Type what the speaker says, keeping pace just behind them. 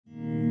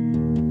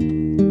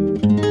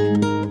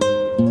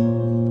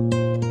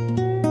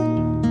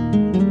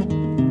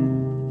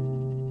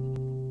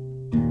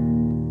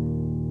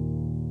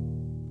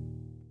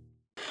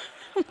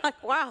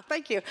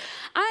Thank you.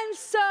 I'm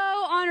so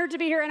honored to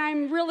be here, and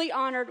I'm really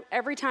honored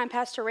every time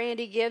Pastor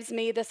Randy gives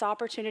me this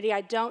opportunity. I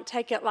don't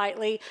take it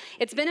lightly.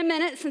 It's been a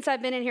minute since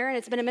I've been in here, and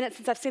it's been a minute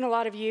since I've seen a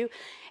lot of you.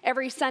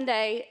 Every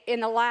Sunday in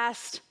the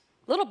last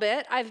little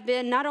bit, I've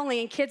been not only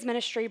in kids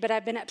ministry, but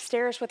I've been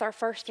upstairs with our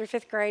 1st through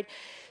 5th grade.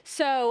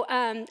 So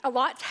a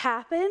lot's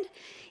happened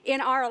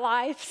in our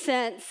life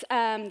since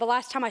the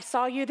last time I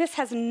saw you. This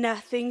has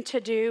nothing to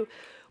do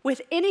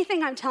with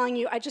anything I'm telling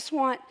you.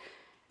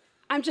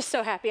 I'm just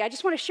so happy. I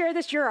just want to share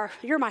this. You're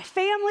my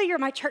family. You're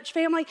my church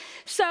family.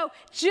 So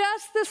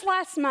just this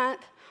last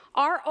month,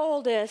 our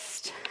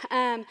oldest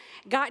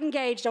got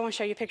engaged. I want to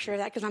show you a picture of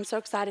that because I'm so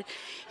excited.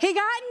 He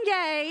got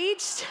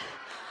engaged.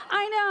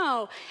 I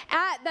know.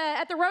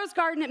 At the Rose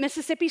Garden at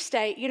Mississippi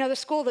State. You know, the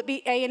school that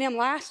beat A&M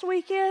last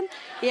weekend?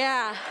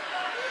 Yeah.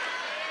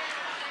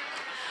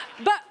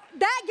 But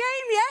that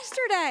game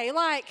yesterday,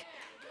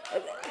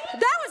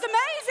 that was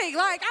amazing.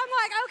 I'm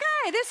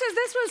okay,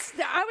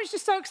 I was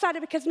just so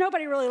excited because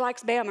nobody really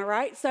likes Bama,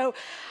 right? So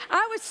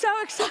I was so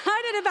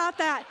excited about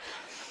that.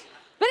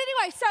 But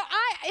anyway, so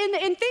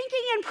in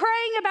thinking and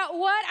praying about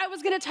what I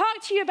was going to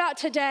talk to you about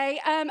today,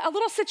 a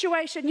little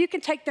situation, you can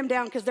take them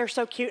down because they're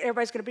so cute.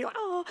 Everybody's going to be like,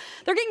 oh,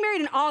 they're getting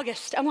married in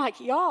August. I'm like,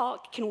 y'all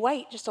can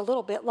wait just a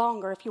little bit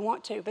longer if you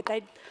want to, but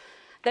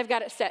they've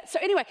got it set. So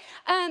anyway,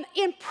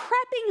 in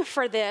prepping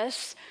for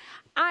this,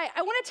 I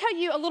want to tell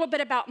you a little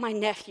bit about my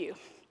nephew.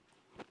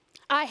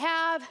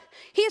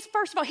 He is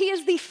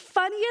the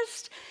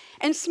funniest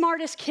and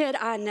smartest kid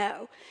I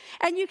know.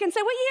 And you can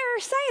say, well, you're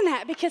saying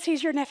that because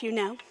he's your nephew.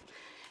 No.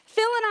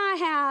 Phil and I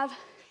have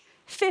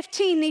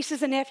 15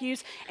 nieces and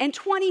nephews and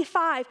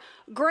 25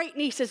 great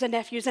nieces and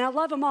nephews, and I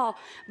love them all,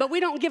 but we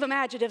don't give them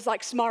adjectives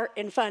like smart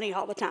and funny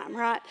all the time,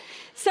 right?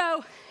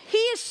 So he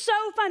is so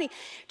funny, to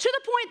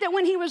the point that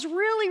when he was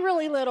really,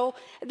 really little,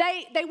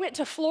 they went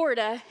to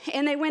Florida,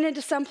 and they went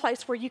into some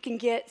place where you can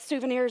get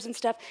souvenirs and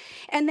stuff,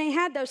 and they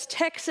had those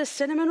Texas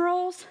cinnamon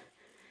rolls,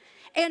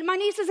 and my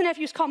nieces and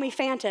nephews call me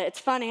Fanta. It's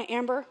funny,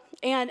 Amber,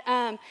 and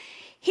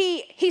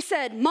he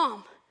said,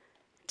 Mom,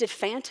 did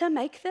Fanta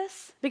make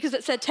this? Because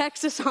it said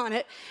Texas on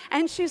it.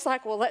 And she's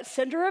like, well, let's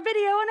send her a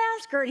video and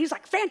ask her. And he's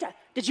like, Fanta,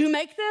 did you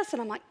make this?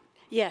 And I'm like,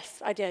 yes,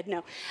 I did.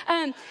 No.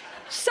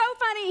 So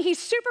funny. He's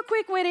super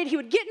quick-witted. He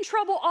would get in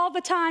trouble all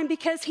the time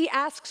because he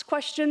asks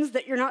questions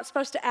that you're not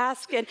supposed to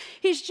ask. And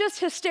he's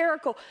just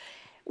hysterical.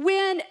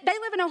 When they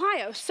live in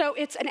Ohio, so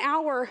it's an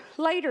hour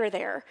later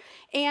there.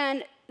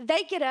 And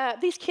they get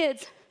up, these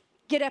kids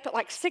get up at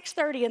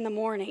 6:30 in the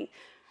morning,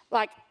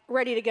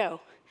 ready to go.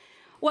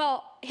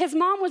 Well, his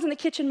mom was in the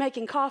kitchen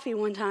making coffee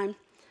one time,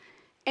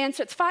 and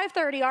so it's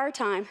 5:30 our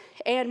time,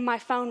 and my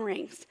phone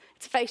rings.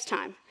 It's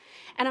FaceTime.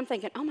 And I'm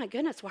thinking, oh my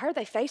goodness, why are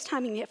they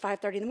FaceTiming me at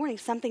 5:30 in the morning?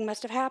 Something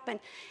must have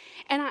happened.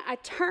 And I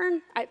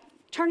turn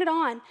it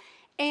on,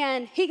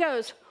 and he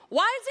goes,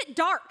 why is it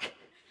dark?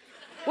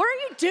 What are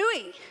you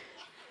doing?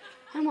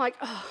 I'm like,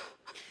 oh.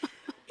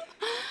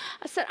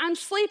 I said, I'm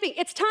sleeping.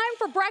 It's time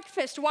for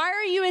breakfast. Why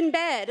are you in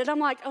bed? And I'm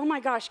like, oh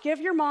my gosh, give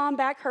your mom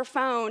back her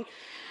phone.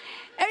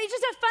 And he's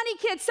just a funny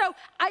kid. So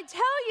I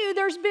tell you,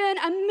 there's been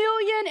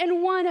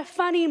 1,000,001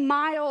 funny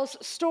Miles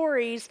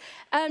stories,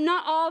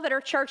 not all that are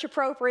church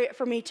appropriate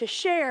for me to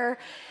share.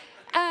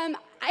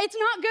 It's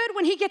not good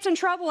when he gets in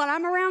trouble and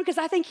I'm around because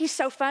I think he's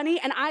so funny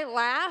and I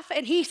laugh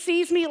and he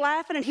sees me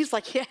laughing and he's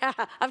like, yeah,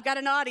 I've got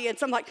an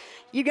audience. I'm like,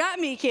 you got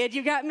me, kid,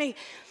 you got me.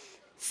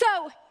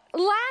 So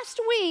last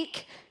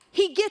week,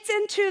 he gets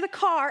into the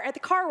car at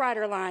the car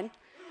rider line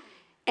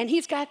and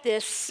he's got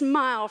this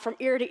smile from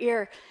ear to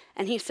ear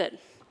and he said,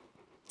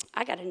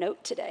 I got a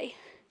note today.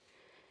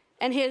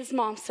 And his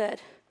mom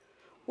said,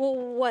 well,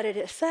 what did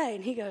it say?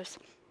 And he goes,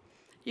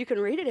 you can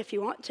read it if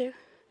you want to.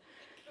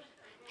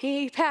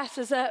 He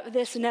passes up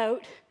this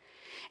note.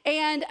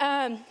 And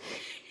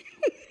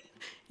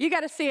you got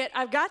to see it.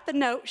 I've got the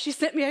note. She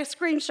sent me a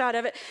screenshot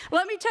of it.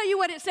 Let me tell you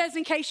what it says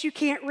in case you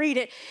can't read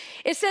it.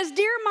 It says,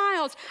 Dear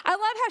Miles, I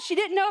love how she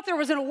didn't know if there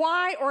was a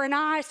Y or an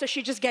I, so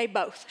she just gave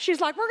both. She's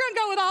like, we're going to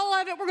go with all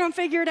of it. We're going to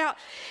figure it out.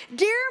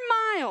 Dear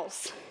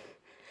Miles,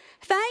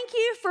 thank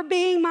you for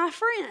being my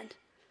friend,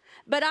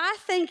 but I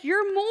think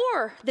you're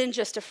more than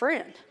just a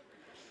friend.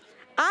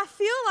 I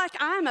feel like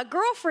I'm a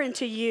girlfriend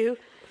to you,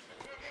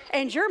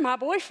 and you're my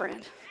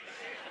boyfriend.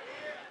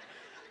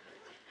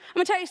 I'm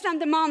going to tell you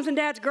something, moms and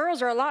dads,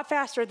 girls are a lot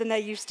faster than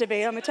they used to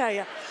be, I'm going to tell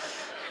you.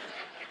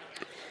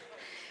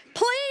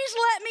 Please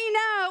let me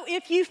know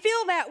if you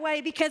feel that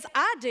way, because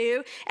I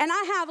do, and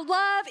I have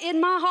love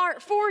in my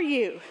heart for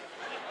you.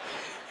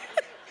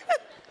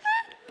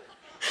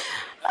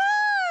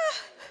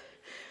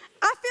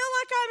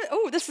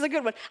 This is a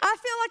good one. I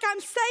feel like I'm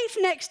safe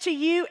next to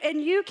you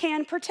and you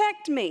can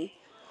protect me.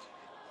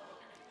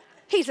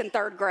 He's in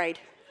 3rd grade.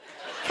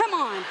 Come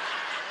on.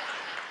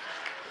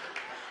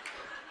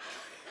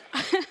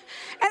 And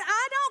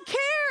I don't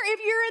care if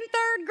you're in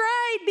 3rd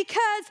grade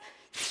because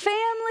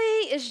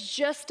family is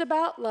just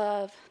about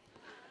love.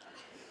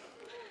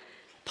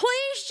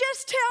 Please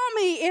just tell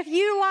me if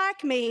you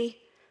like me,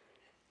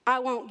 I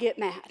won't get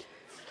mad.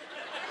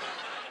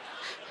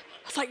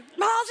 I was like,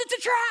 Miles, it's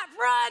a trap,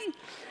 run.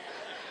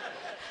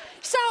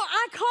 So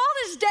I called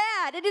his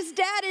dad, and his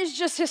dad is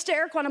just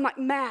hysterical. And I'm like,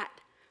 Matt,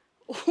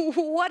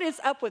 what is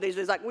up with these?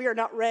 He's like, we are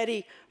not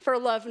ready for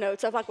love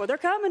notes. I'm like, well, they're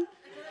coming.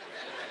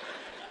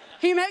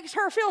 He makes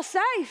her feel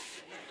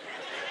safe.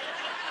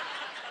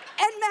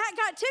 And Matt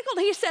got tickled.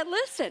 He said,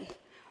 listen,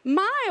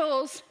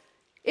 Miles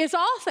is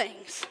all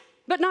things,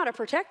 but not a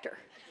protector.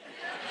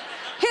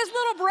 His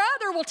little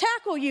brother will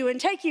tackle you and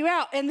take you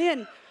out and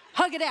then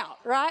hug it out,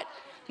 right?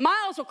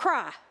 Miles will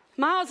cry.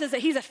 Miles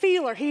he's a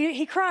feeler.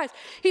 He cries.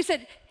 He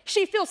said,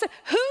 she feels sick.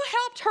 Who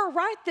helped her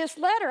write this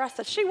letter? I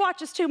said, she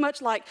watches too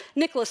much like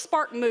Nicholas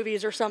Spartan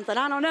movies or something.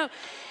 I don't know.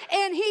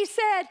 And he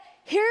said,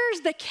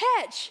 here's the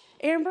catch,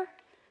 Amber.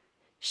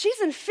 She's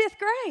in 5th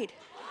grade.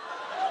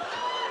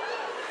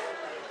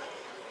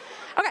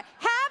 Okay,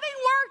 having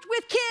worked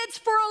with kids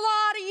for a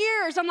lot of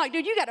years, I'm like,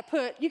 dude, you got to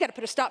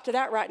put a stop to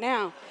that right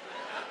now.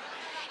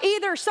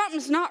 Either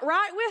something's not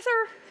right with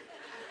her,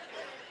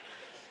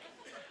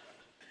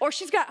 or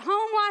she's got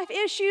home life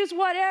issues,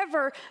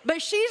 whatever,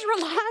 but she's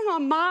relying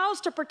on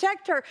Miles to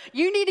protect her.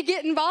 You need to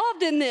get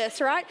involved in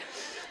this, right?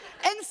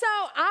 And so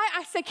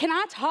I said, can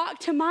I talk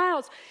to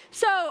Miles?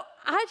 So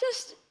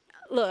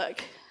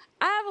look,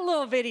 I have a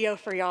little video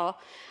for y'all.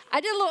 I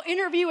did a little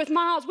interview with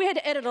Miles. We had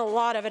to edit a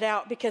lot of it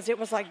out because it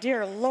was like,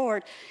 dear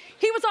Lord.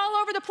 He was all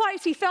over the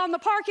place. He fell in the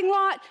parking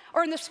lot,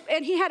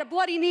 and he had a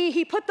bloody knee.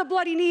 He put the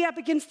bloody knee up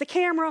against the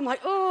camera. I'm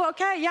like, oh,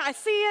 okay, yeah, I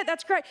see it.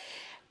 That's great.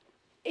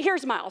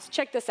 Here's Miles.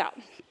 Check this out.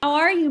 How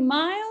are you,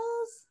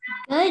 Miles?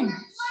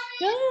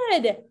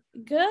 Good.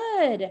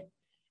 Good.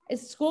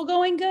 Is school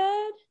going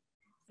good?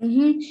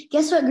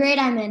 Guess what grade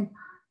I'm in?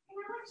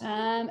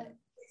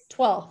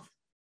 12th.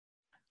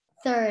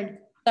 Third.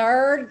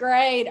 3rd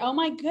grade. Oh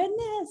my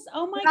goodness.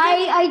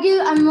 I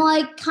do.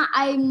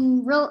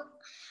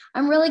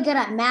 I'm really good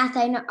at math.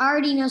 I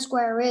already know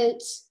square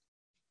roots.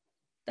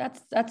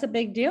 That's a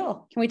big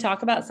deal. Can we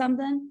talk about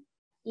something?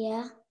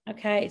 Yeah.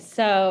 Okay.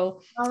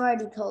 So Mom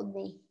already told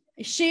me.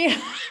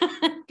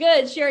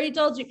 Good. She already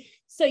told you.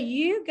 So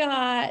you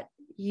got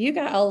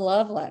a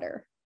love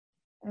letter.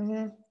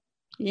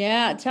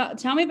 Yeah.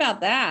 Tell me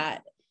about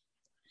that.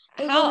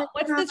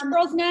 What's this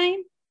girl's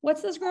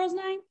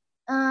name?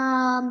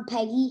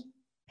 Peggy.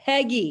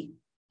 Peggy.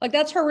 Like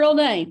that's her real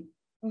name.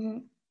 Mm-hmm.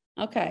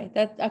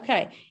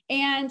 Okay.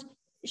 And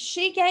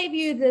she gave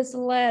you this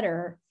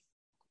letter.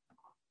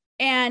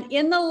 And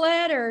in the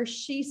letter,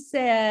 she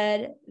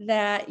said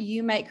that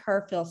you make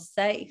her feel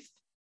safe.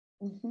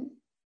 Mm-hmm.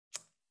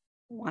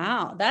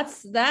 Wow.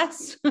 That's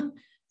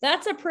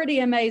a pretty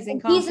amazing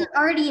compliment. He's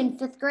already in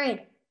 5th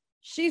grade.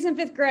 She's in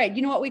 5th grade.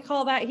 You know what we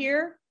call that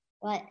here?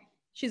 What?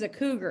 She's a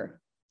cougar.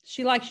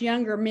 She likes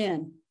younger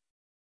men.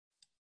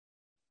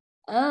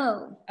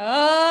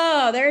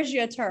 Oh, there's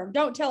your term.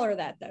 Don't tell her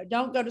that, though.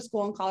 Don't go to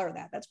school and call her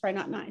that. That's probably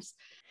not nice.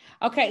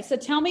 Okay, so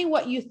tell me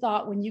what you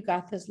thought when you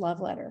got this love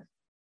letter.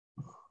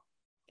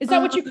 Is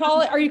that what you call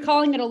it? Are you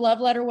calling it a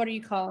love letter? What are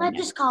you calling it? I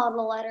just call it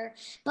a letter,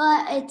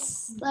 but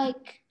it's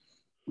like,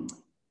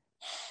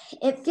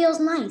 it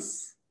feels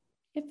nice.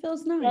 It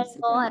feels nice. It's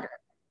a letter.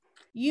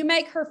 You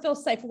make her feel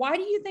safe. Why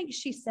do you think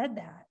she said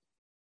that?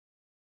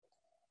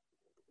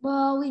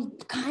 Well, we've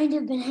kind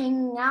of been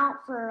hanging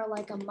out for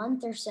like a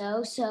month or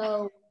so.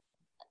 So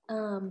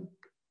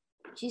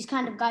she's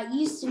kind of got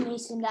used to me.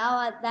 So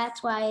now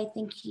that's why I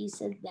think she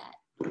said that.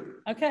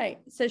 Okay.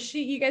 So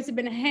you guys have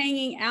been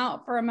hanging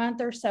out for a month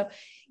or so.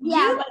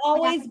 Yeah.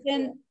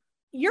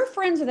 You're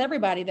friends with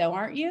everybody though,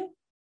 aren't you?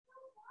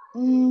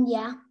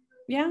 Yeah.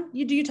 Yeah.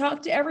 Do you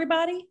talk to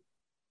everybody?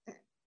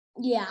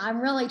 Yeah, I'm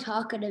really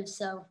talkative.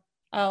 So.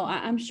 Oh,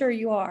 I'm sure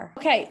you are.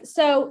 Okay,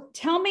 so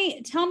tell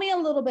me a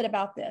little bit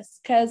about this,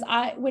 because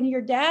when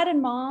your dad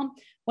and mom,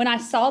 when I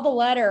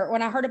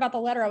heard about the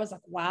letter, I was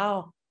like,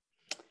 wow.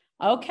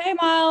 Okay,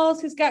 Miles,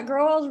 who's got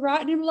girls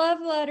writing him love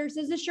letters?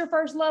 Is this your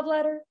first love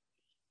letter?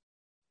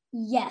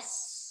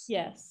 Yes.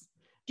 Yes.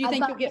 Do you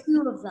think you'll get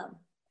 2 of them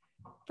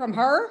from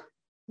her?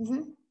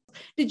 Mm-hmm.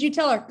 Did you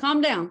tell her,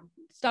 calm down,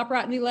 stop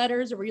writing me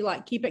letters, or were you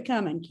like, keep it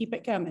coming?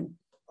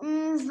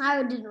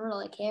 I didn't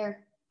really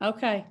care.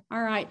 Okay.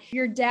 All right.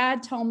 Your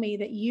dad told me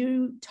that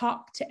you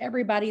talk to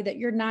everybody, that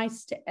you're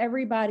nice to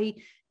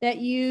everybody, that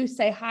you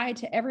say hi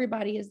to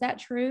everybody. Is that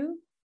true?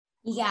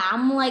 Yeah,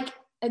 I'm like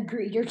a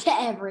greeter to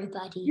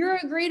everybody. You're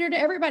a greeter to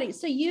everybody.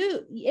 So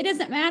it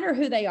doesn't matter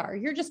who they are.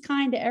 You're just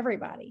kind to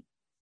everybody.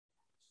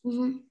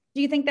 Mm-hmm.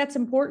 Do you think that's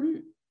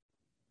important?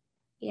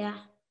 Yeah.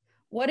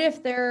 What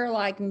if they're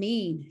like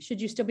mean?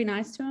 Should you still be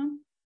nice to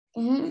them?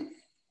 Mm-hmm.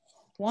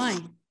 Why?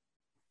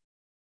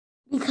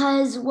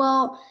 Because,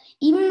 well,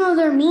 even though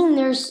they're mean,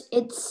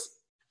 it's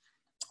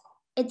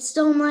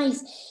still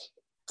nice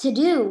to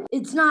do.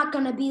 It's not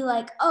going to be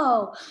like,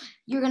 oh,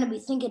 you're going to be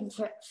thinking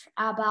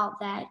about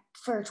that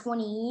for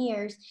 20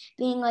 years,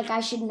 being like,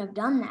 I shouldn't have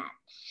done that.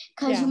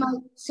 Because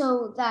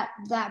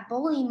that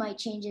bully might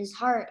change his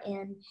heart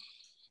and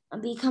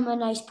become a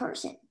nice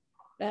person.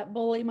 That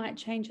bully might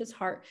change his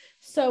heart.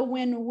 So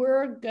when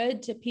we're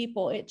good to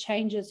people, it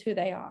changes who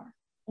they are.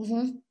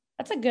 Mm-hmm.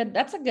 That's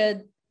a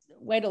good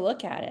way to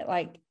look at it.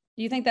 Like,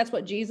 do you think that's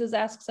what Jesus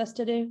asks us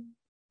to do?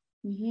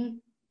 Mm-hmm.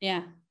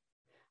 Yeah.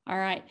 All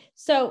right.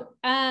 So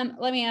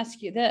let me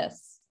ask you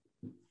this.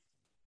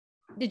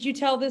 Did you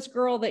tell this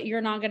girl that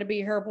you're not going to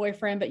be her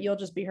boyfriend, but you'll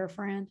just be her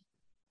friend?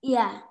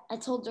 Yeah, I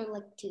told her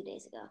like 2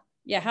 days ago.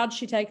 Yeah. How'd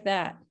she take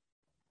that?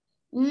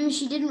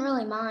 She didn't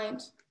really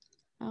mind.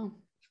 Oh.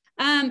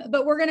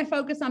 But we're going to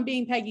focus on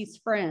being Peggy's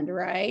friend,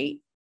 right?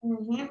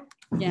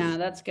 Mm-hmm. Yeah,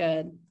 that's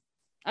good.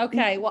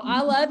 Okay. Well,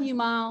 I love you,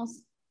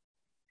 Miles.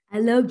 I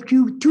love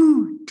you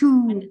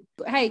too.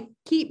 Hey,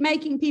 keep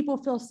making people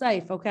feel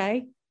safe,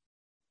 okay?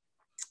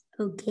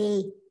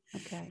 Okay.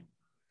 Okay.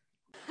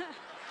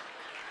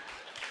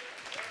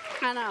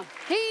 I know.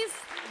 He's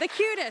the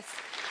cutest.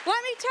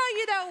 Let me tell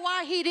you, though,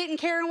 why he didn't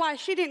care and why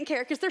she didn't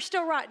care, because they're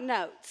still writing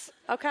notes,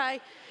 okay?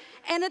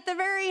 And at the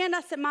very end,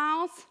 I said,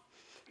 Miles,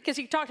 because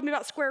he talked to me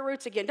about square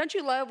roots again. Don't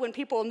you love when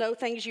people know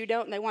things you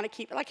don't and they want to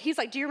keep it? Like, he's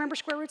like, do you remember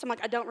square roots? I'm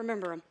like, I don't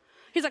remember them.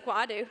 He's like, well,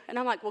 I do. And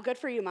I'm like, well, good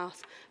for you,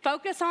 Miles.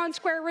 Focus on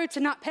square roots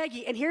and not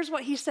Peggy. And here's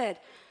what he said.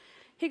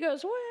 He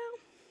goes, well,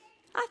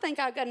 I think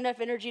I've got enough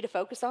energy to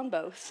focus on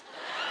both.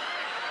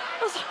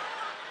 I was like,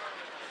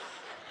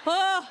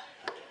 oh,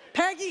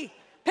 Peggy.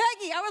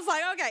 I was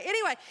like, okay.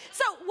 Anyway,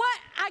 so what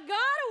I got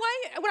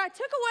away, what I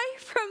took away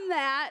from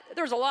that,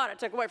 there was a lot I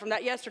took away from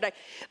that yesterday,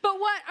 but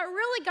what I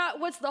really got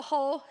was the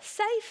whole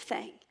safe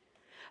thing.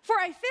 For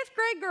a 5th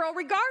grade girl,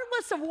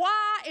 regardless of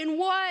why and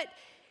what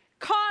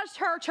caused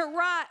her to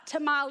write to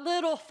my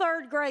little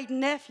 3rd grade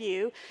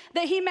nephew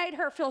that he made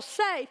her feel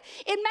safe,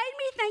 it made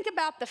me think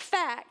about the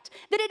fact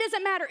that it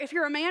doesn't matter if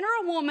you're a man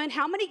or a woman,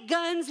 how many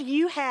guns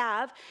you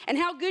have, and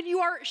how good you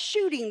are at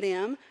shooting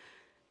them.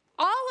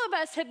 All of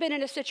us have been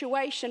in a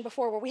situation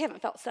before where we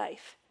haven't felt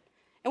safe,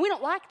 and we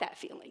don't like that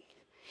feeling.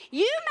 You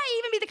may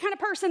even be the kind of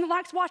person that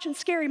likes watching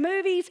scary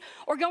movies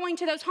or going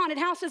to those haunted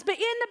houses, but in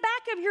the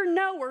back of your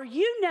knower,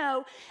 you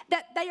know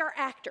that they are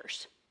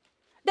actors,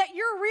 that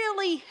you're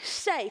really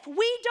safe.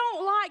 We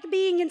don't like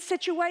being in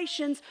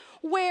situations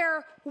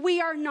where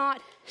we are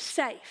not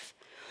safe.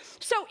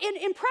 So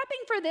in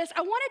prepping for this,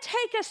 I want to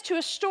take us to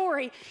a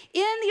story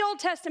in the Old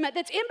Testament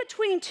that's in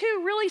between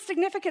 2 really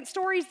significant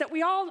stories that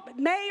we all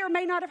may or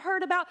may not have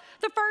heard about.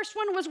 The first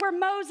one was where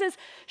Moses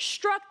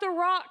struck the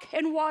rock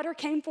and water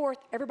came forth.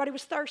 Everybody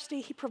was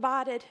thirsty.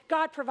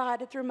 God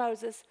provided through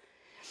Moses.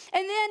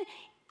 And then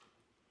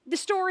the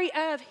story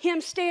of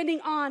him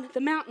standing on the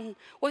mountain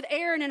with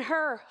Aaron and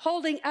Hur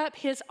holding up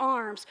his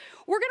arms.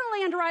 We're going to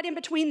land right in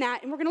between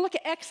that, and we're going to look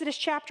at Exodus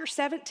chapter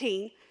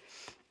 17.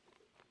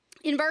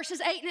 In verses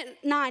 8 and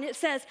 9, it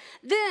says,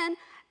 then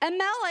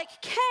Amalek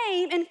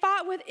came and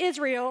fought with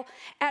Israel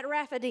at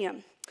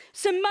Rephidim.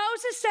 So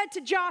Moses said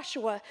to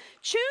Joshua,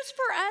 choose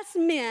for us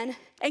men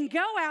and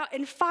go out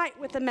and fight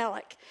with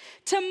Amalek.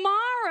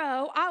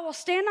 Tomorrow I will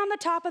stand on the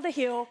top of the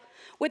hill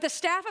with the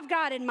staff of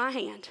God in my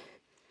hand.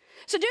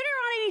 So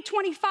Deuteronomy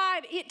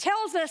 25, it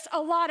tells us a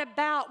lot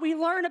we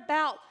learn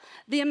about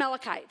the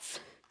Amalekites.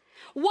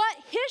 What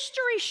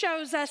history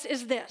shows us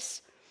is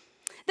this,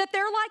 that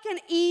they're like an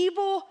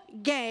evil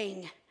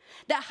gang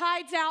that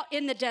hides out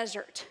in the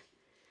desert.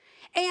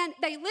 And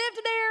they lived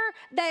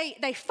there,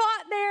 they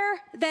fought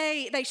there,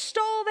 they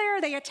stole there,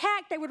 they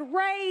attacked, they would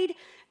raid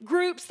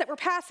groups that were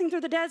passing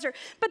through the desert.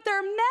 But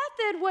their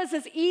method was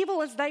as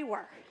evil as they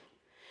were,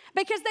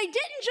 because they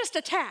didn't just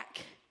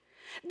attack.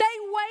 They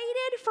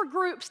waited for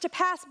groups to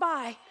pass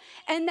by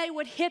and they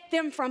would hit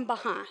them from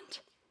behind.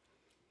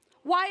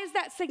 Why is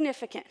that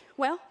significant?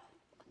 Well,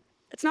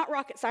 it's not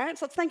rocket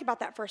science. Let's think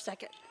about that for a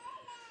second.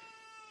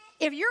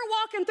 If you're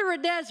walking through a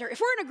desert, if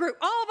we're in a group,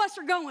 all of us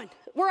are going,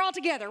 we're all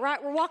together,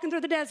 right? We're walking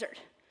through the desert.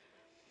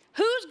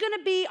 Who's going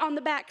to be on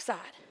the backside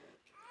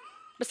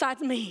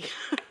besides me?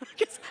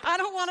 Because I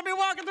don't want to be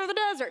walking through the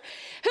desert.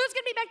 Who's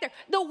going to be back there?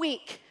 The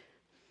weak,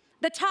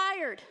 the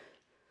tired,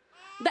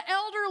 the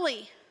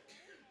elderly,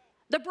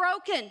 the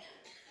broken,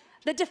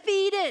 the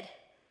defeated,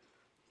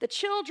 the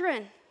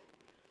children,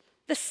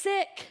 the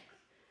sick.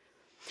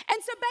 And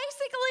so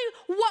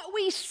basically what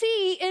we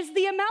see is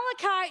the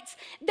Amalekites,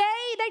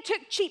 they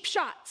took cheap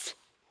shots.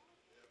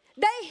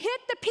 They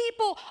hit the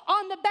people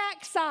on the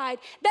backside.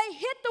 They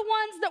hit the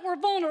ones that were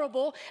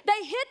vulnerable.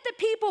 They hit the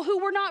people who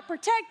were not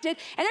protected,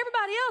 and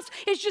everybody else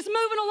is just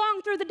moving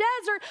along through the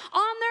desert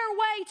on their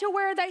way to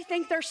where they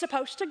think they're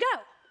supposed to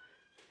go.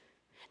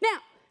 Now,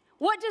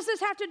 what does this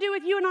have to do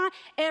with you and I?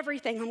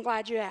 Everything. I'm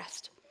glad you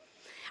asked.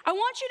 I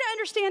want you to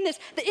understand this.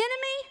 The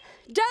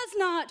enemy does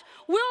not,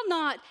 will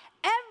not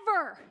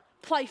ever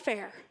play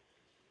fair.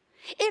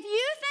 If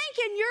you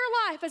think in your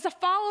life as a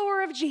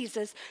follower of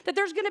Jesus that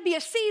there's going to be a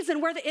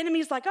season where the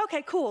enemy's like,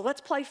 okay, cool, let's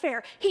play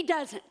fair. He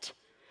doesn't.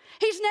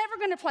 He's never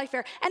going to play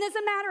fair. And as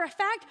a matter of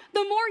fact,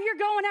 the more you're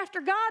going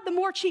after God, the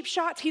more cheap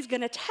shots he's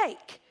going to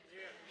take.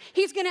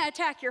 He's going to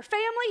attack your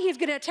family. He's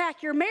going to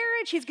attack your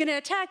marriage. He's going to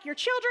attack your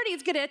children.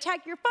 He's going to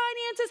attack your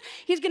finances.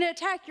 He's going to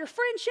attack your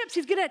friendships.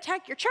 He's going to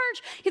attack your church.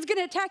 He's going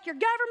to attack your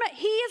government.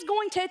 He is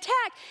going to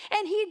attack,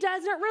 and he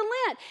doesn't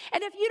relent.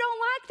 And if you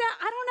don't like that,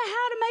 I don't know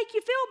how to make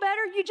you feel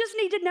better. You just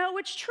need to know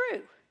it's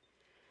true.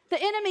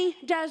 The enemy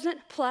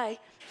doesn't play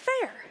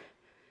fair.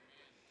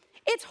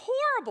 It's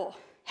horrible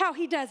how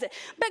he does it.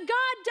 But God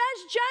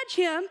does judge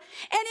him.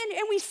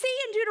 And we see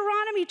in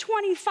Deuteronomy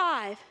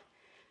 25,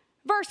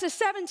 verses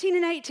 17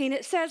 and 18,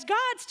 it says,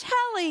 God's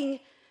telling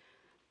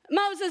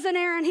Moses and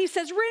Aaron, he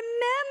says,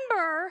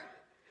 remember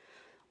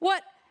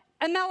what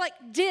Amalek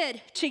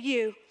did to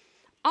you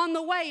on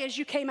the way as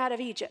you came out of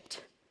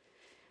Egypt.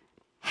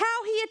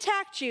 How he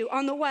attacked you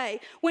on the way.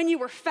 When you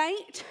were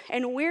faint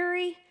and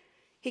weary,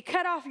 he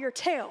cut off your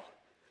tail.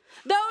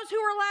 Those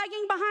who were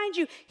lagging behind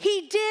you,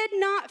 he did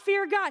not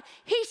fear God.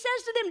 He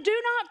says to them,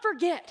 do not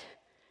forget.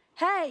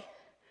 Hey,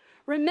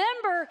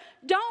 remember,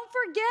 don't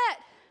forget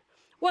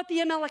what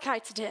the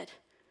Amalekites did.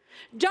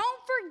 Don't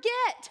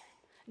forget.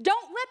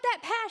 Don't let that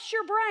pass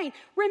your brain.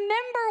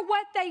 Remember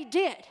what they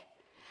did.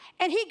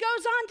 And he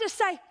goes on to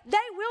say, they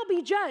will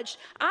be judged.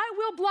 I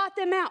will blot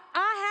them out.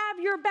 I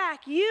have your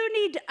back. You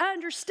need to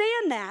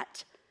understand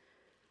that.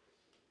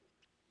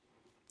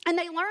 And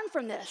they learn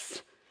from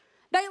this.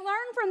 They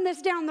learn from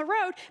this down the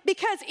road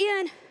because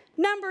in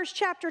Numbers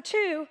chapter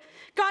 2,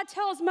 God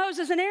tells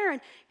Moses and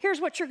Aaron,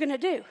 here's what you're going to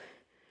do.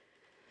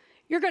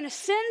 You're going to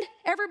send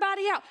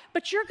everybody out,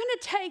 but you're going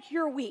to take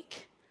your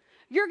weak.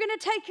 You're going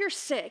to take your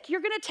sick.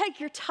 You're going to take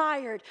your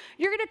tired.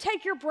 You're going to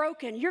take your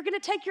broken. You're going to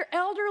take your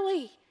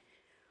elderly.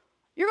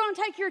 You're going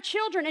to take your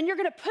children and you're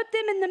going to put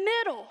them in the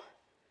middle.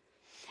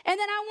 And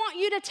then I want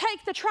you to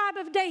take the tribe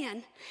of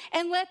Dan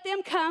and let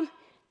them come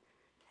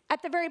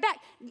at the very back.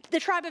 The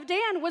tribe of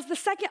Dan was the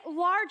second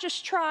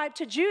largest tribe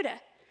to Judah.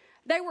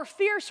 They were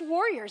fierce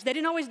warriors. They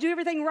didn't always do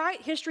everything right.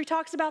 History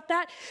talks about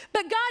that.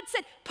 But God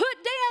said, put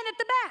Dan at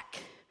the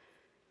back.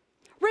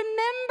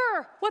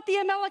 Remember what the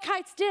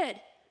Amalekites did.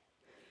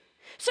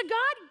 So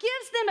God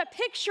gives them a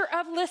picture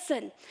of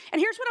listen. And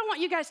here's what I want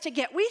you guys to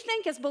get. We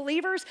think as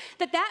believers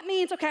that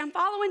means, okay, I'm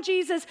following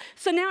Jesus,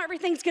 so now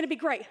everything's going to be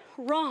great.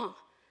 Wrong.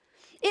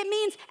 It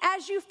means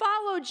as you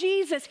follow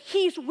Jesus,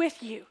 he's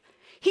with you.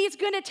 He's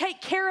going to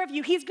take care of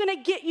you. He's going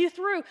to get you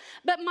through.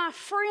 But my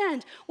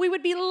friend, we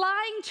would be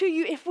lying to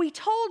you if we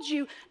told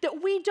you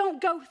that we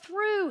don't go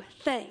through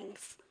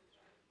things.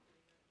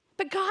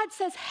 But God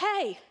says,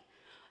 hey,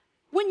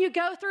 when you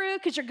go through,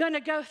 because you're going to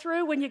go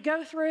through, when you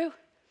go through,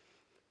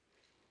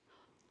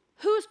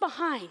 who's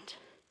behind?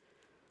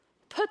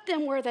 Put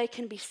them where they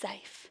can be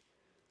safe.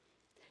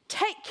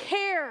 Take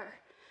care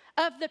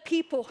of the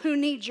people who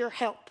need your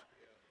help.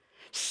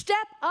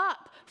 Step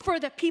up for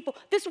the people.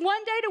 This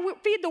one day to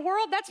feed the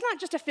world, that's not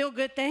just a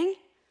feel-good thing.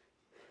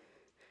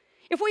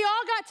 If we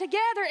all got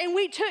together and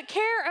we took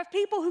care of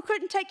people who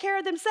couldn't take care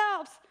of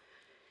themselves.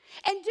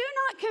 And do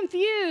not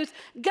confuse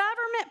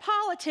government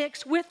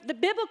politics with the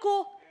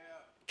biblical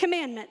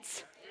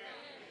commandments.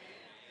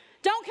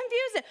 Don't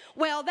confuse it.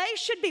 Well, they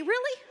should be.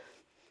 Really?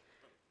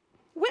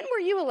 When were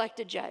you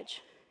elected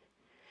judge?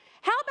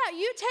 How about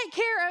you take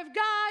care of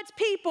God's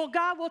people?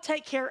 God will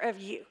take care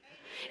of you.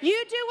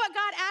 You do what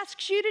God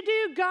asks you to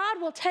do,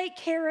 God will take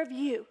care of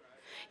you.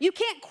 You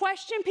can't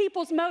question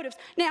people's motives.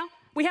 Now,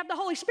 we have the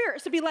Holy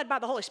Spirit, so be led by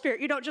the Holy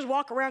Spirit. You don't just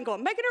walk around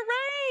going, making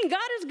it rain,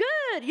 God is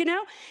good, you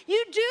know.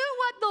 You do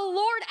what the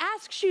Lord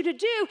asks you to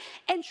do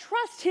and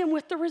trust him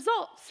with the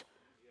results.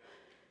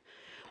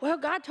 Well,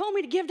 God told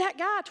me to give that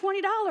guy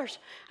 $20.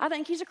 I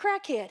think he's a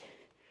crackhead.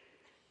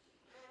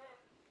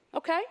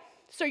 Okay,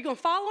 so you're going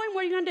to follow him?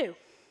 What are you going to do?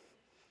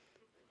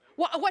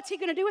 What's he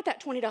going to do with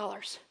that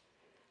 $20?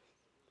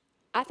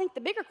 I think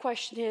the bigger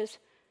question is,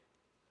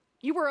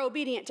 you were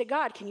obedient to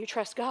God. Can you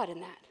trust God in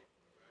that?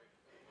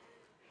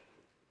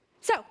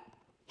 So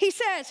he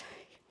says,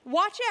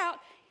 watch out,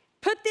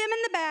 put them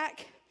in the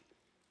back,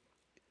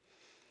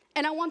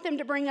 and I want them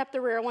to bring up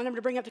the rear. I want them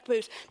to bring up the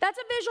caboose. That's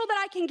a visual that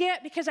I can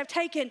get because I've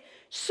taken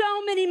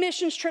so many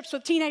missions trips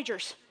with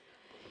teenagers.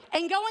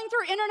 And going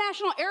through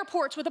international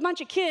airports with a bunch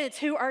of kids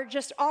who are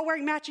just all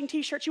wearing matching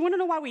t-shirts. You want to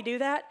know why we do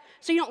that?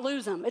 So you don't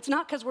lose them. It's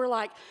not because we're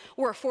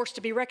a force to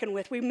be reckoned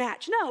with. We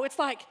match. No, it's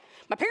like,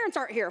 my parents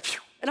aren't here.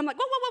 And I'm like,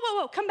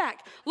 whoa, come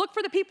back. Look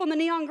for the people in the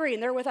neon green.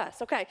 They're with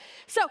us. Okay.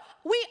 So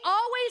we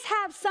always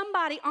have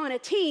somebody on a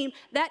team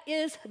that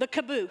is the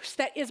caboose,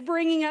 that is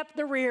bringing up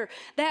the rear,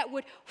 that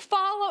would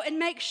follow and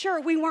make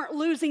sure we weren't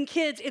losing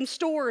kids in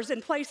stores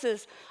and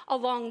places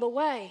along the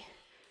way.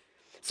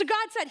 So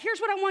God said, here's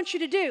what I want you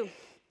to do.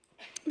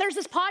 There's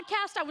this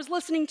podcast I was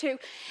listening to, and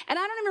I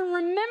don't even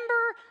remember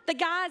the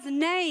guy's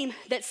name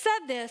that said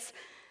this,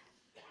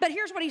 but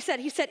here's what he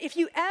said. He said, if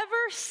you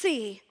ever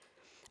see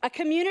a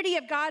community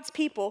of God's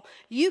people,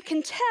 you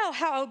can tell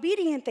how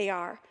obedient they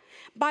are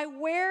by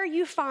where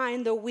you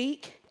find the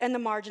weak and the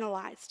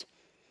marginalized.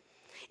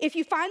 If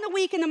you find the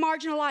weak and the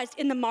marginalized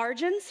in the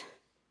margins,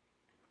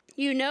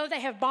 you know they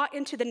have bought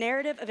into the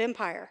narrative of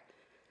empire.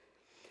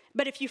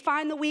 But if you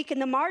find the weak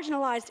and the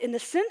marginalized in the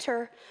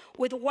center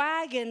with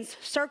wagons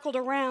circled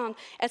around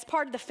as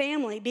part of the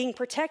family being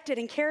protected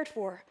and cared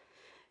for,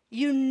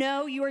 you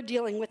know you are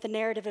dealing with the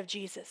narrative of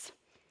Jesus.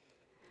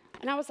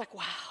 And I was like,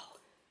 wow.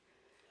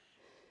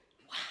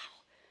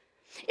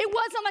 It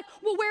wasn't like,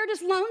 well, where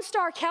does Lone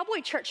Star Cowboy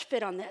Church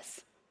fit on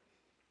this?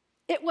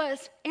 It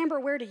was,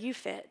 Amber, where do you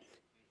fit?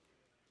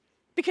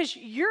 Because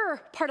you're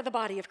part of the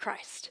body of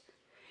Christ.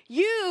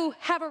 You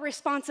have a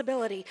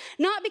responsibility,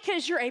 not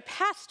because you're a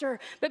pastor,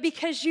 but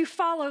because you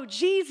follow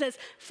Jesus.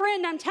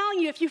 Friend, I'm telling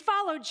you, if you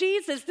follow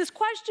Jesus, this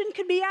question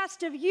could be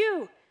asked of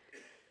you.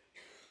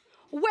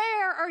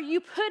 Where are you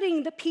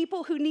putting the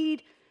people who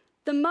need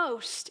the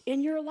most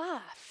in your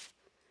life?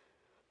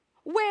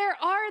 Where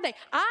are they?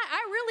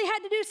 I really had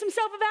to do some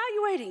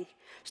self-evaluating.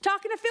 I was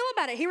talking to Phil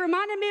about it. He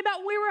reminded me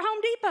about when we were at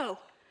Home Depot.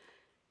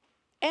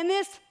 And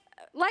this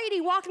lady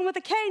walking with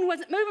a cane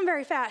wasn't moving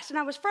very fast, and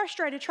I was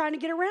frustrated trying to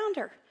get around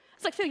her.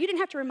 I was like, Phil, you didn't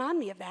have to remind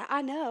me of that.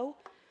 I know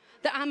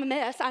that I'm a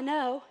mess. I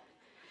know.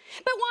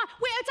 But why?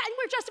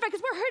 We're justified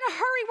because we're in a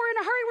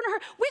hurry.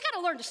 We got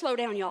to learn to slow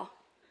down, y'all.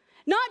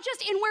 Not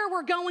just in where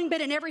we're going,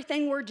 but in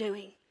everything we're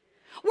doing.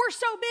 We're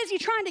so busy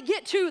trying to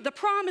get to the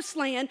promised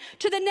land,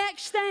 to the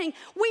next thing,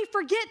 we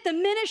forget the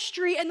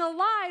ministry and the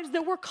lives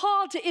that we're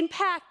called to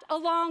impact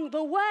along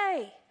the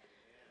way.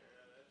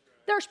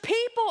 There's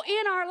people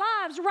in our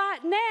lives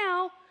right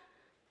now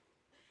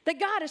that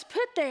God has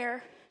put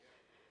there,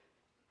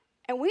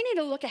 and we need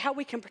to look at how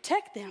we can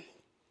protect them.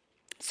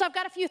 So I've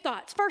got a few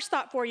thoughts. First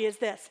thought for you is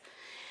this.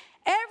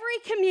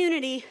 Every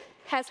community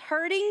has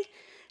hurting,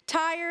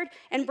 tired,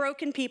 and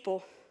broken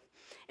people,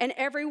 and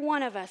every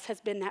one of us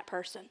has been that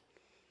person.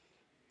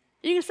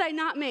 You can say,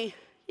 not me.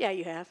 Yeah,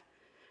 you have.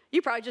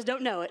 You probably just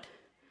don't know it.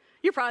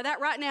 You're probably that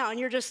right now, and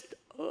you're just,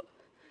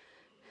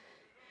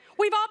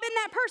 We've all been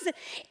that person.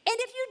 And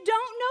if you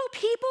don't know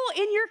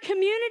people in your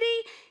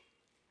community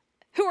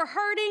who are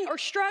hurting or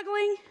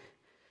struggling,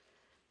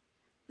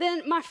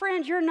 then, my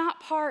friend, you're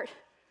not part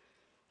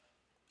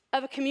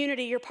of a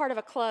community. You're part of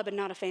a club and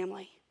not a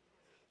family.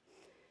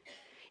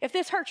 If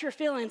this hurts your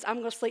feelings, I'm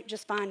going to sleep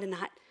just fine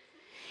tonight.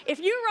 If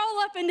you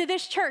roll up into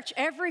this church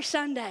every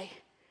Sunday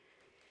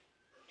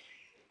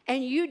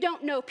and you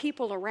don't know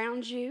people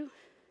around you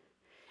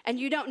and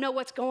you don't know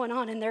what's going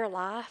on in their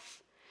life,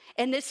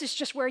 and this is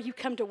just where you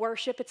come to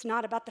worship, it's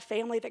not about the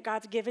family that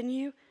God's given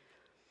you.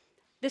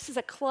 This is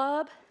a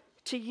club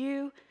to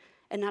you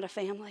and not a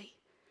family.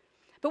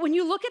 But when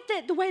you look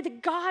at the way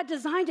that God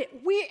designed it,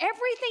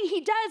 everything he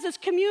does is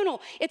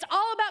communal. It's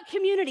all about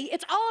community.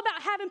 It's all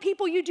about having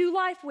people you do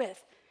life with.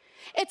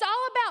 It's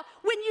all about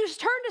when you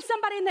turn to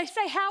somebody and they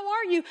say, how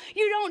are you?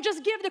 You don't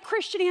just give the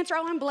Christian answer,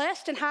 oh, I'm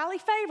blessed and highly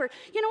favored.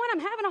 You know what? I'm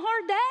having a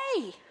hard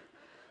day.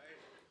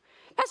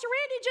 Pastor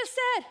Randy just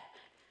said,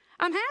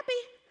 I'm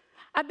happy.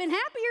 I've been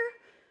happier.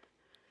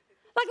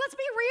 Like, let's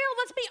be real.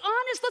 Let's be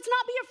honest. Let's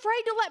not be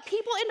afraid to let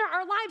people into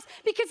our lives,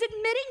 because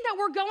admitting that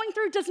we're going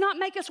through does not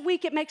make us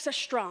weak. It makes us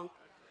strong.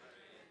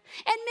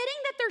 Admitting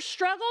that there's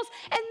struggles,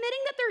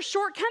 admitting that there's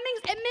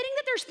shortcomings, admitting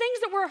that there's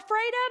things that we're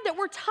afraid of, that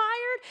we're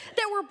tired,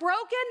 that we're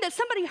broken, that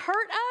somebody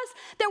hurt us,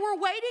 that we're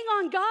waiting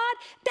on God,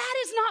 that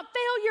is not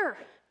failure.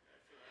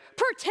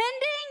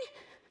 Pretending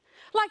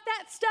like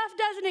that stuff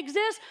doesn't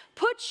exist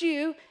puts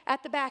you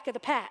at the back of the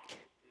pack.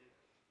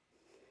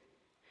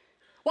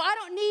 Well, I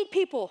don't need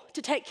people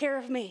to take care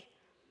of me.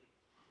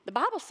 The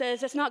Bible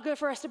says it's not good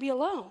for us to be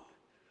alone.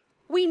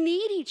 We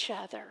need each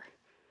other.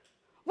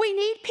 We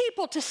need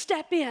people to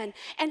step in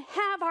and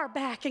have our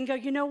back and go,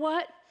 you know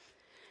what?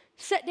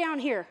 Sit down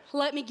here.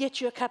 Let me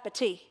get you a cup of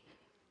tea.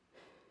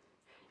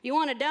 You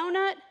want a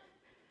donut?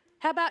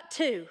 How about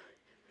 2?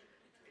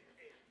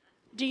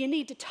 Do you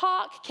need to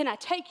talk? Can I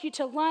take you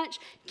to lunch?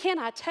 Can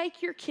I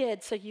take your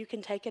kids so you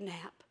can take a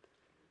nap?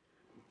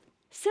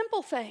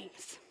 Simple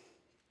things.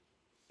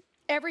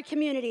 Every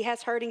community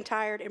has hurting,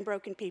 tired, and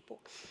broken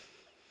people.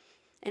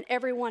 And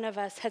every one of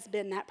us has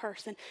been that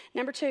person.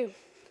 Number 2,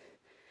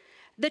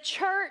 the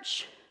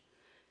church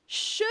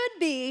should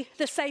be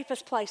the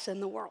safest place in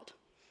the world.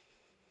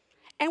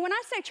 And when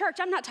I say church,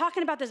 I'm not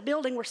talking about this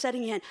building we're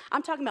sitting in.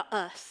 I'm talking about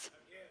us.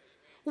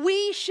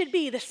 We should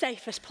be the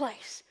safest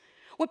place.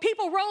 When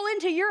people roll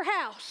into your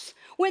house,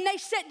 when they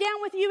sit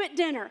down with you at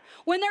dinner,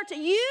 when they're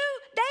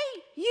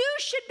you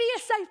should be a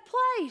safe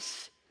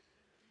place.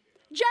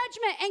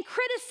 Judgment and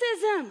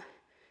criticism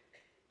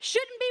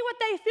shouldn't be what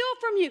they feel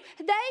from you.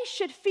 They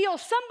should feel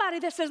somebody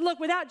that says, look,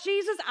 without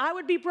Jesus, I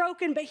would be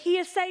broken, but he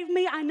has saved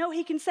me. I know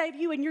he can save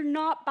you, and you're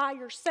not by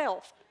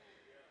yourself.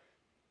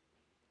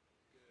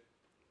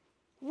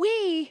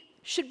 We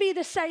should be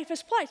the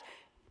safest place.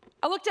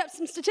 I looked up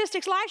some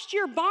statistics. Last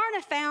year,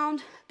 Barna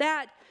found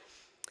that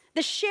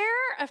the share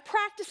of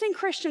practicing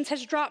Christians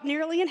has dropped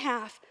nearly in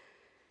half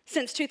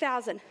since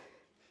 2000.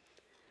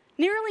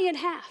 Nearly in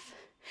half.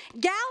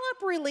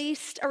 Gallup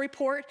released a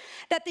report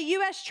that the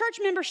U.S. church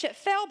membership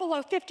fell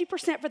below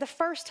 50% for the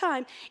first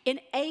time in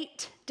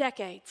 8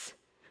 decades.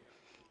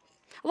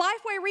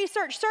 Lifeway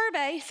Research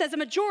Survey says a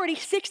majority,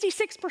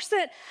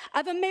 66%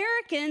 of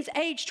Americans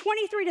aged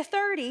 23 to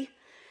 30,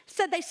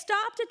 said they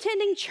stopped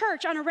attending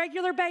church on a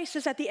regular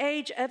basis at the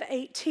age of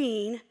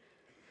 18.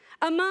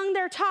 Among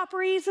their top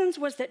reasons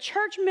was that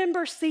church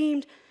members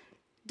seemed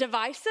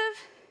divisive,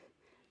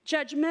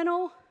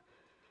 judgmental,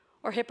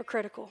 or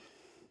hypocritical.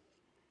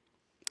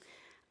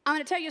 I'm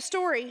going to tell you a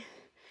story.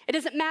 It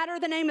doesn't matter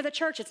the name of the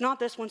church. It's not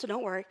this one, so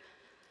don't worry.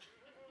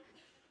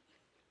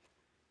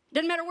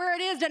 Doesn't matter where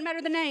it is, doesn't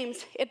matter the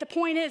names. The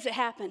point is, it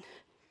happened.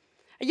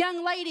 A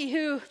young lady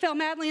who fell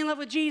madly in love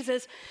with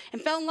Jesus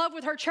and fell in love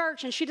with her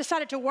church, and she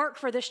decided to work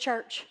for this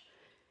church.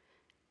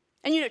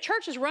 And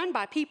church is run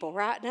by people,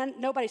 right?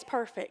 Nobody's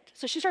perfect.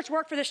 So she starts to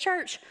work for this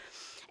church.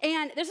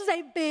 And this is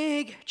a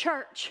big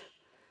church.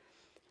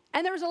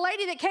 And there was a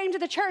lady that came to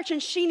the church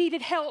and she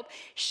needed help.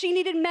 She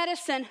needed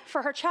medicine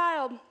for her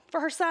child, for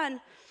her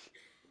son.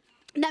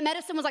 And that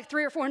medicine was like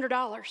 $300 or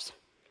 $400.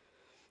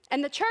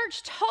 And the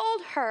church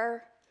told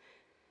her,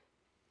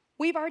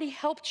 we've already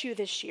helped you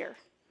this year.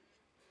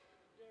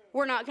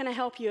 We're not going to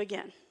help you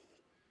again.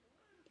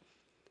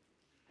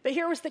 But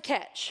here was the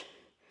catch.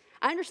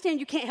 I understand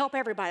you can't help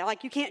everybody.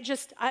 Like you can't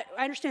just, I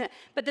understand that.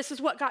 But this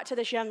is what got to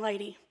this young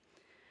lady.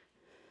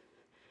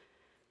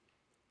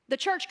 The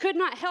church could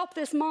not help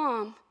this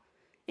mom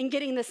in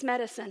getting this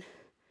medicine.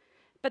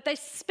 But they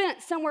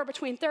spent somewhere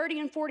between $30,000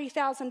 and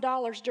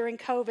 $40,000 during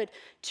COVID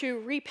to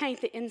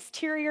repaint the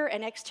interior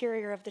and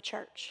exterior of the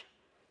church.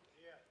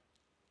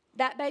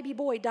 That baby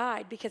boy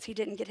died because he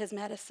didn't get his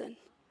medicine.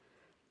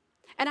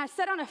 And I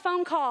sat on a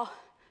phone call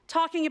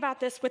talking about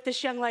this with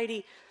this young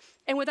lady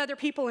and with other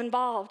people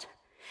involved.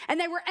 And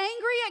they were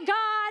angry at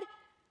God,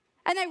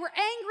 and they were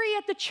angry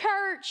at the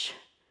church.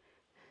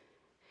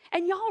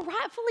 And y'all,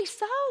 rightfully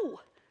so.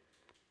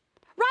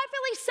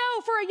 Rightfully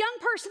so for a young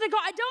person to go,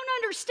 I don't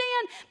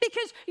understand,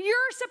 because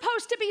you're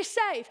supposed to be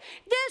safe.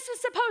 This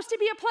is supposed to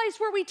be a place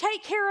where we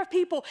take care of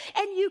people,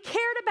 and you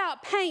cared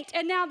about paint,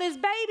 and now this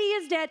baby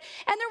is dead.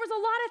 And there was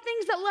a lot of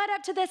things that led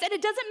up to this, and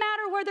it doesn't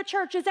matter where the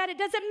church is at. It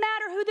doesn't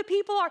matter who the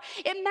people are.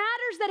 It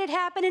matters that it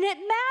happened, and it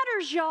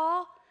matters,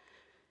 y'all,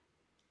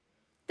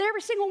 that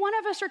every single one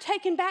of us are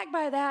taken back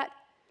by that.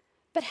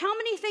 But how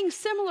many things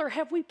similar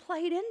have we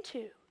played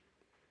into?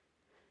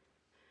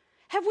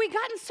 Have we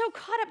gotten so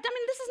caught up? I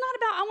mean, this is not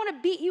about, I want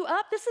to beat you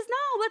up. This is,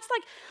 no, let's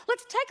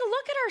take a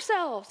look at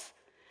ourselves.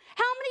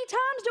 How many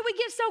times do we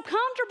get so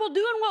comfortable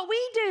doing what we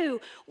do?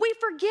 We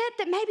forget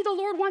that maybe the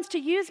Lord wants to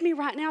use me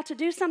right now to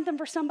do something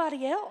for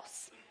somebody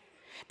else.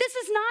 This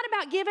is not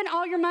about giving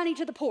all your money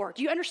to the poor.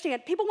 Do you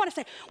understand? People want to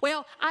say,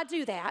 well, I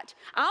do that.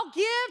 I'll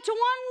give to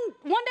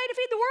one day to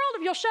feed the world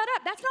if you'll shut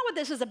up. That's not what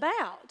this is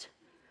about.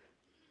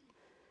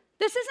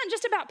 This isn't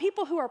just about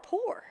people who are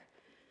poor.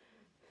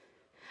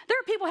 There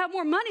are people who have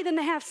more money than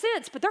they have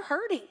sense, but they're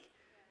hurting.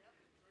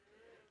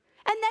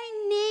 And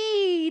they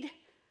need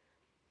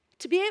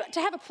to be able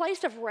to have a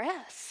place of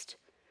rest.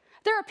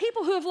 There are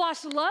people who have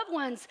lost loved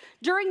ones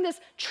during this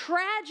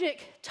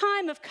tragic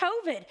time of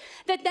COVID,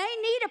 that they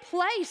need a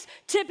place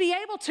to be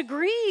able to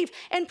grieve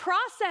and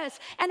process,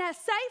 and a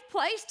safe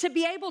place to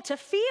be able to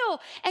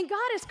feel. And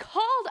God has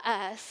called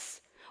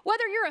us,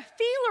 whether you're a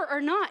feeler or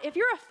not, if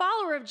you're a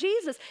follower of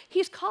Jesus,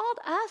 He's called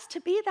us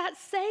to be that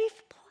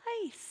safe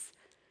place.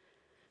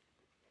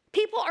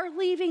 People are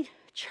leaving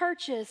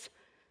churches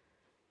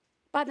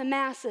by the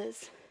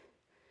masses.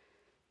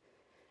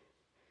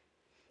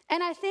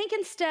 And I think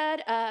instead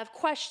of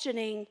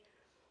questioning,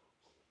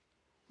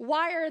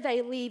 why are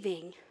they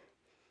leaving?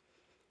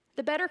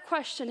 The better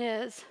question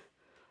is,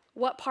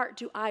 what part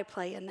do I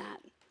play in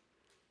that?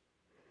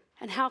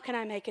 And how can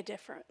I make a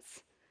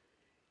difference?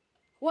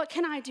 What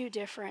can I do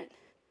different?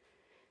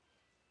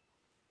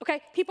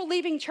 Okay, people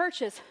leaving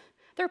churches.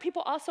 There are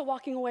people also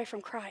walking away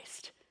from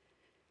Christ,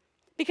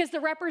 because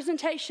the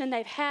representation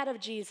they've had of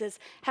Jesus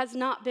has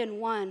not been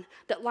one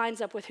that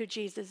lines up with who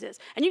Jesus is.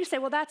 And you can say,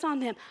 well, that's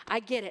on them. I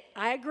get it.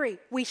 I agree.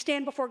 We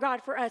stand before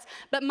God for us.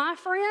 But my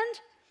friend,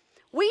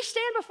 we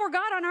stand before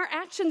God on our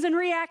actions and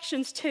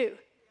reactions too.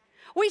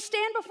 We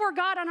stand before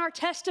God on our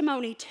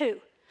testimony too.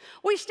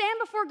 We stand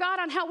before God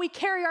on how we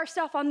carry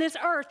ourselves on this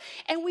earth,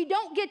 and we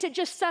don't get to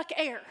just suck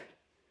air.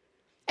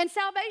 And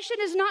salvation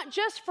is not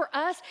just for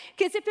us,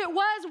 because if it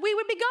was, we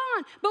would be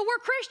gone. But we're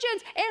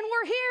Christians and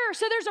we're here,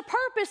 so there's a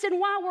purpose in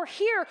why we're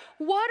here.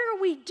 What are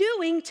we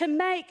doing to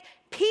make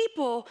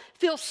people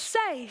feel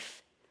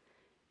safe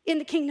in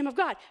the kingdom of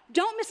God?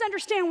 Don't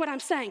misunderstand what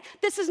I'm saying.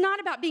 This is not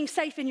about being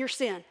safe in your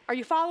sin. Are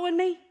you following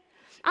me?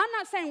 I'm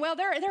not saying, well,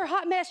 they're a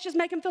hot mess, just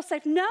make them feel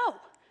safe. No.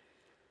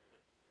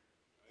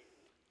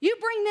 You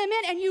bring them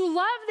in and you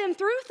love them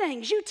through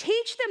things. You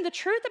teach them the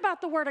truth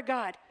about the Word of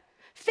God.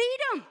 Feed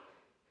them.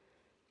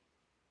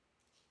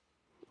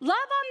 Love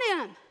on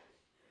them.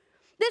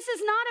 This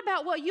is not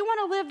about, well, you want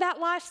to live that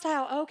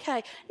lifestyle,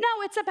 okay. No,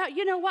 it's about,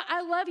 you know what,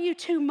 I love you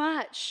too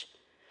much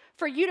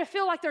for you to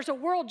feel like there's a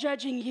world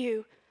judging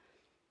you.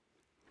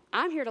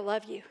 I'm here to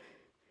love you.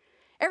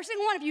 Every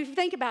single one of you, if you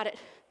think about it,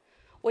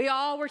 we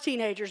all were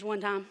teenagers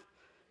one time.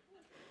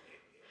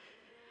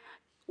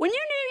 When you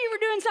knew you were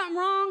doing something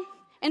wrong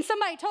and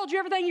somebody told you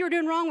everything you were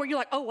doing wrong, where you're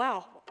like, oh,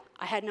 wow,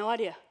 I had no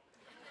idea.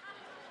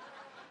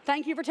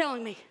 Thank you for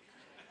telling me.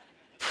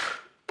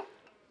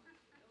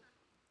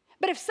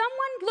 But if someone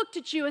looked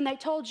at you and they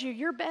told you,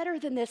 you're better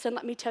than this, and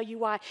let me tell you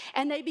why,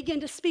 and they begin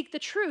to speak the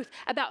truth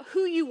about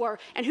who you were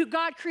and who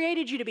God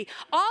created you to be,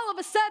 all of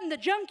a sudden the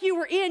junk you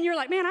were in, you're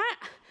like, man,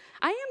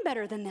 I am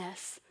better than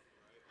this.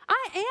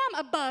 I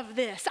am above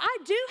this. I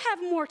do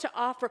have more to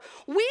offer.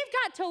 We've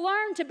got to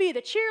learn to be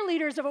the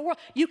cheerleaders of a world.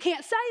 You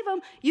can't save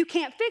them. You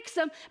can't fix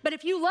them. But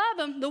if you love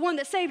them, the one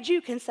that saved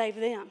you can save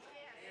them.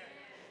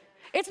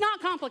 It's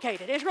not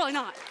complicated. It's really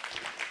not.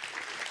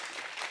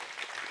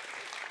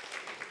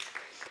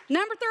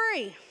 Number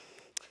 3,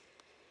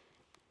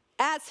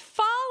 as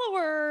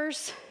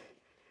followers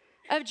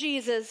of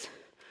Jesus,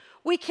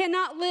 we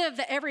cannot live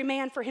the every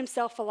man for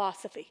himself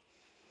philosophy.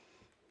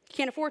 You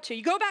can't afford to.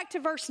 You go back to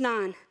verse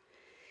 9.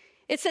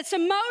 It said, so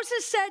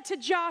Moses said to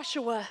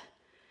Joshua,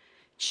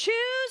 choose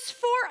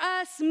for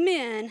us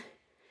men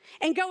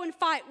and go and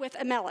fight with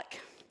Amalek.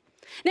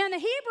 Now in the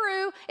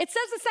Hebrew, it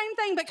says the same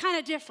thing, but kind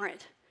of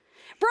different.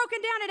 Broken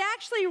down, it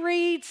actually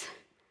reads,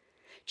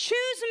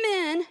 choose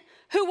men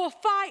who will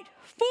fight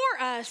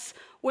for us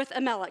with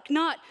Amalek,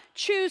 not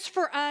choose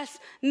for us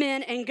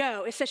men and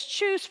go. It says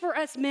choose for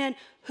us men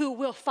who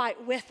will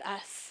fight with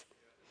us.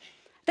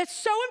 That's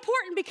so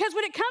important because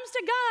when it comes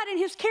to God and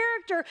his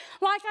character,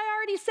 like I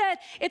already said,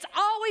 it's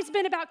always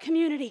been about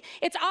community.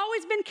 It's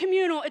always been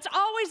communal. It's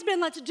always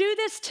been let's do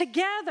this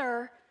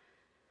together.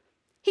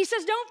 He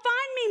says, don't find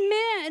me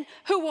men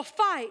who will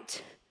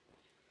fight.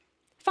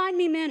 Find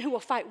me men who will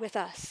fight with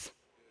us.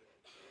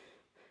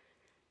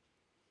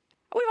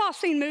 We've all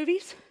seen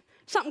movies.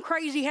 Something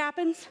crazy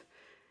happens.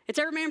 It's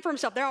every man for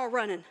himself. They're all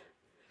running.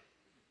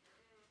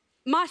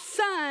 My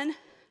son,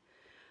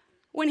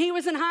 when he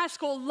was in high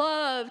school,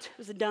 loved, it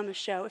was the dumbest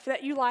show. If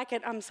that you like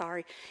it, I'm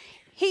sorry.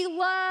 He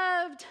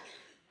loved,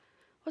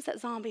 what's that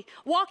zombie?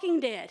 Walking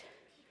Dead.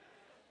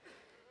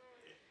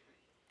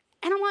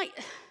 And I'm like,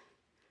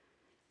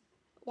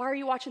 why are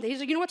you watching this? He's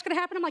like, you know what's going to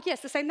happen? I'm like,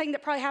 yes, the same thing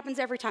that probably happens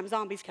every time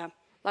zombies come.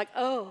 Like,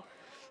 oh.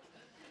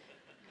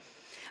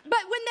 But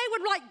when they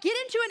would like get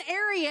into an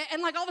area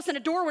and like all of a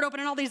sudden a door would open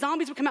and all these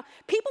zombies would come out,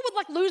 people would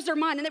like lose their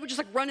mind and they would just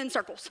like run in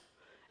circles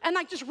and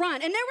like just run.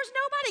 And there was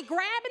nobody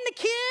grabbing the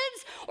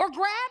kids or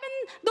grabbing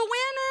the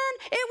women.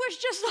 It was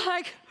just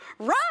like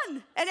run,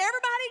 and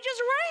everybody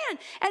just ran,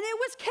 and it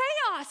was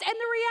chaos. And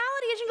the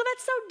reality is, you go,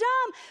 that's so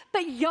dumb.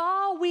 But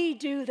y'all, we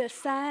do the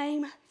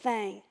same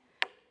thing.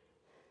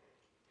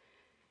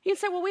 You can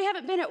say, well, we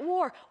haven't been at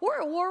war.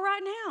 We're at war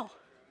right now.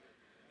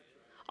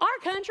 Our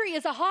country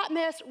is a hot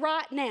mess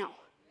right now.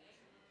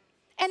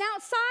 And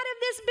outside of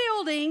this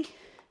building,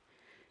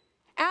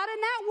 out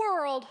in that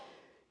world,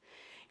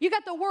 you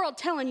got the world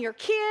telling your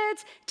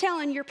kids,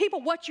 telling your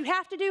people what you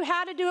have to do,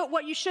 how to do it,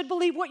 what you should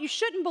believe, what you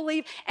shouldn't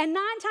believe. And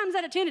 9 times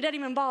out of 10, it doesn't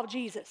even involve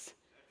Jesus.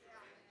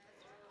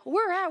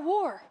 We're at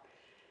war.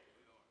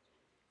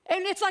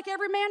 And it's like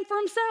every man for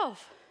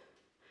himself.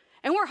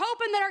 And we're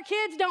hoping that our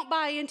kids don't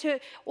buy into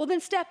it. Well,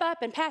 then step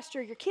up and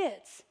pastor your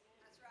kids.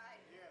 That's right.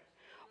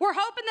 We're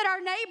hoping that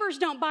our neighbors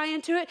don't buy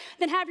into it.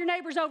 Then have your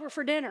neighbors over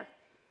for dinner.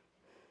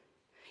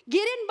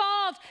 Get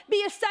involved.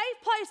 Be a safe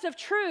place of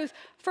truth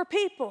for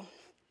people.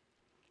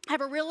 I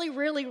have a really,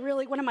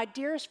 one of my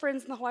dearest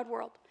friends in the whole wide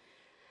world.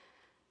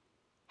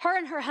 Her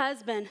and her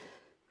husband,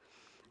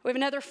 we have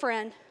another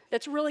friend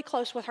that's really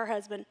close with her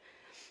husband.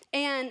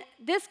 And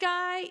this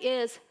guy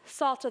is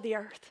salt of the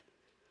earth.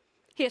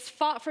 He has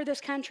fought for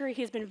this country.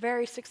 He's been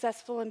very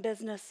successful in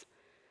business.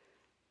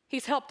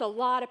 He's helped a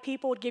lot of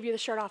people, would give you the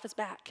shirt off his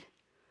back.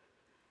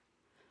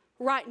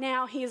 Right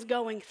now, he is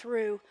going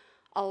through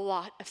a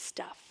lot of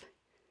stuff.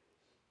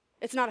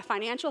 It's not a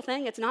financial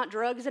thing. It's not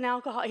drugs and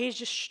alcohol. He's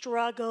just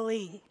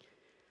struggling.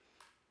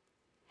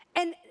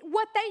 And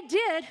what they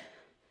did,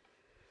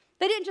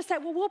 they didn't just say,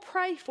 well, we'll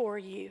pray for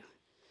you.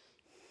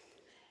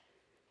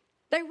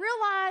 They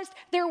realized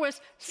there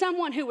was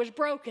someone who was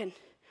broken,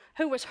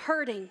 who was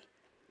hurting,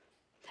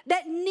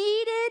 that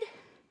needed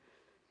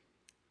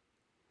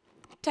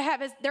to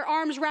have their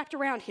arms wrapped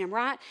around him,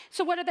 right?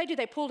 So what did they do?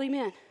 They pulled him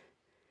in.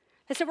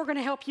 They said, we're going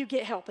to help you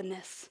get help in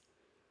this.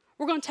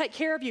 We're going to take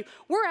care of you.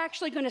 We're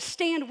actually going to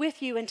stand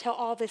with you until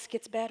all this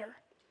gets better.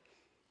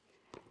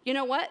 You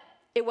know what?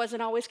 It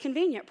wasn't always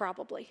convenient,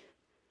 probably.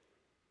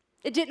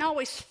 It didn't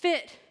always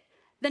fit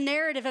the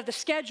narrative of the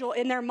schedule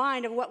in their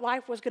mind of what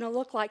life was going to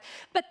look like.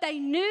 But they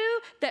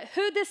knew that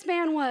who this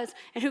man was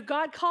and who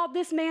God called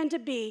this man to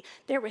be,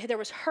 there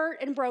was hurt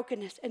and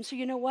brokenness. And so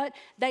you know what?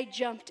 They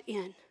jumped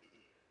in.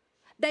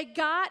 They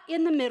got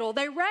in the middle.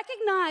 They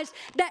recognized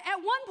that at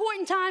one point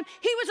in time,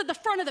 he was at the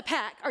front of the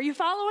pack. Are you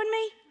following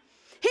me?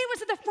 He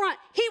was at the front,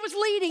 he was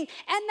leading, and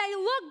they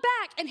look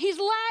back and he's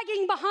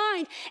lagging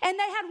behind. And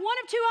they had one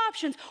of 2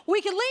 options.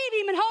 We can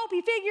leave him and hope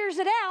he figures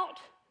it out.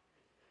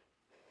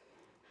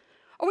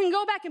 Or we can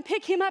go back and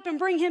pick him up and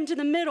bring him to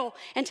the middle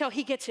until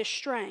he gets his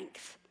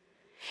strength.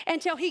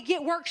 Until he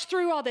works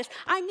through all this.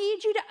 I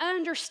need you to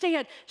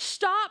understand,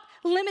 stop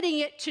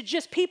limiting it to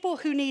just people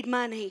who need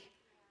money.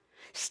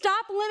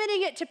 Stop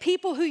limiting it to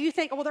people who you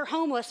think, oh, well, they're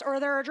homeless or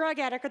they're a drug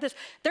addict or this.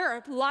 There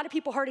are a lot of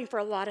people hurting for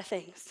a lot of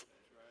things.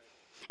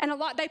 And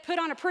they put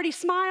on a pretty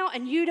smile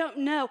and you don't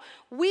know.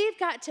 We've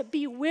got to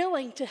be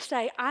willing to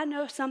say, I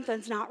know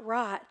something's not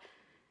right.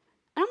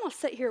 And I'm going to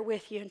sit here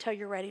with you until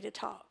you're ready to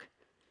talk.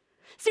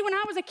 See, when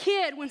I was a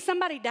kid, when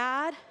somebody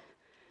died,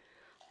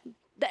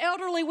 the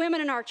elderly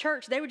women in our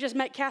church, they would just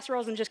make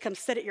casseroles and just come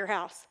sit at your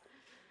house.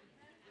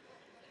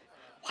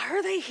 Why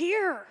are they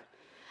here?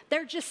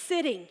 They're just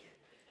sitting.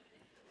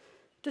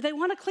 Do they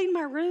want to clean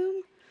my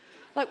room?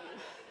 Like,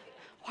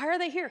 why are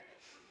they here?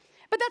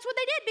 But that's what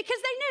they did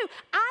because they knew,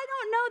 I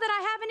don't know that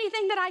I have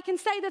anything that I can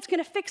say that's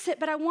going to fix it,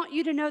 but I want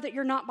you to know that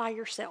you're not by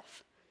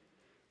yourself.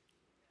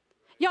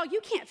 Y'all,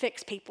 you can't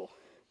fix people,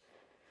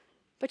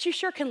 but you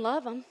sure can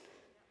love them.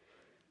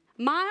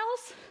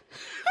 Miles,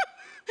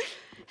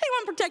 he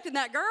wasn't protecting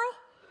that girl.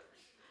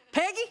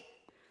 Peggy,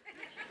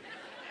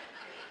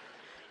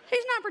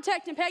 he's not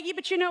protecting Peggy,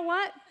 but you know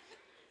what?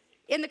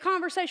 In the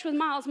conversation with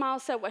Miles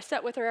said, I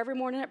sat with her every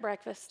morning at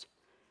breakfast.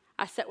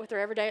 I sat with her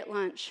every day at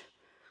lunch.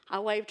 I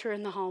waved her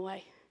in the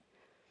hallway.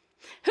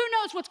 Who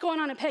knows what's going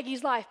on in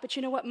Peggy's life, but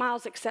you know what?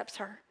 Miles accepts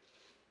her.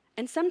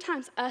 And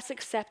sometimes us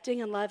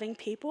accepting and loving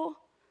people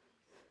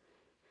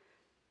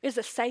is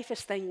the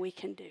safest thing we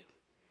can do.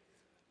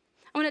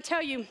 I want to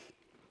tell you,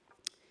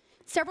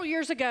 several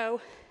years ago,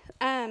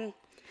 I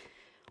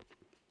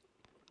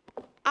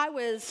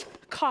was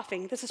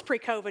coughing. This is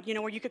pre-COVID,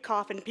 where you could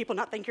cough and people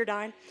not think you're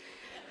dying.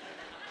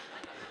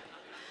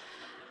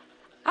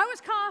 I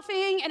was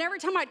coughing, and every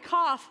time I'd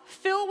cough,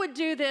 Phil would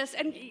do this,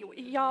 and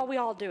y'all, we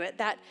all do it,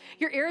 that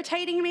you're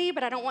irritating me,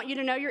 but I don't want you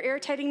to know you're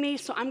irritating me,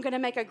 so I'm going to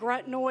make a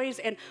grunt noise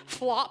and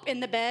flop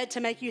in the bed to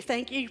make you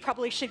think you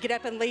probably should get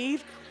up and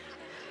leave.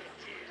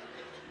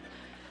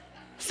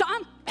 So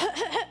I'm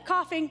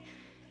coughing,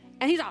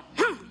 and he's all,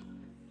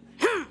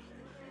 and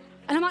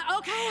I'm like,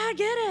 okay, I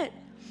get it.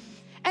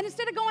 And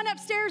instead of going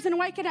upstairs and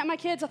waking up my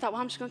kids, I thought,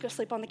 well, I'm just going to go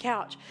sleep on the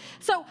couch.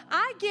 So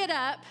I get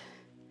up,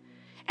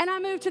 and I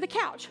move to the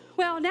couch.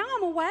 Well, now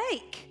I'm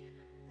awake.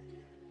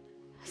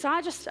 So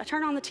I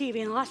turn on the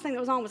TV, and the last thing that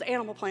was on was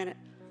Animal Planet.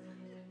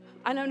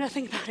 I know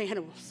nothing about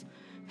animals.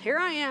 Here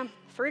I am,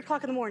 3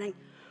 o'clock in the morning,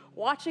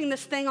 watching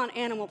this thing on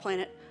Animal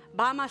Planet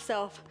by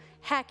myself,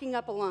 hacking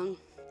up a lung.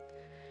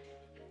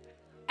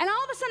 And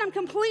all of a sudden, I'm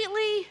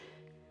completely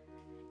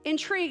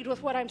intrigued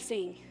with what I'm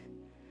seeing.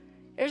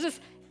 There's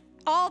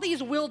all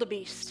these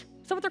wildebeest.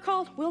 Is that what they're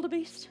called?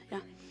 Wildebeest?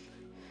 Yeah.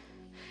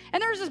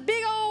 And there's this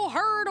big old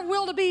herd of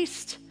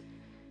wildebeest.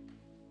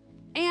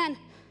 And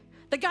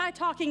the guy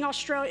talking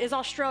is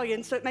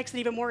Australian, so it makes it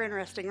even more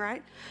interesting,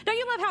 right? Don't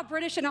you love how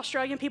British and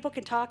Australian people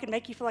can talk and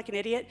make you feel like an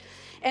idiot?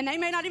 And they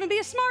may not even be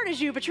as smart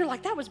as you, but you're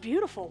like, that was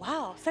beautiful.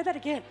 Wow, say that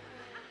again.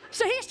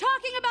 So he's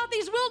talking about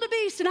these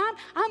wildebeest, and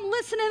I'm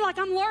listening like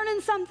I'm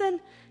learning something.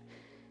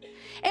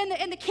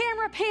 And the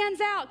camera pans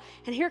out,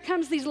 and here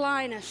comes these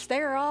lioness.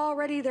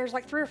 There's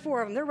like 3 or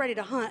 4 of them. They're ready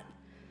to hunt.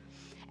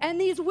 And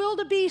these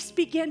wildebeest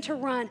begin to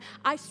run.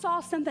 I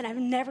saw something I've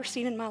never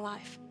seen in my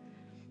life.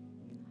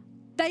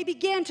 They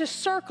began to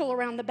circle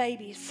around the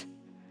babies.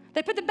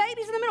 They put the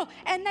babies in the middle,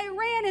 and they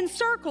ran in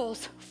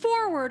circles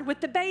forward with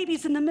the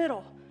babies in the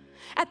middle.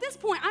 At this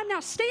point, I'm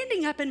now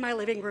standing up in my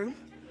living room,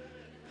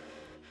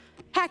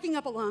 hacking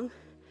up a lung,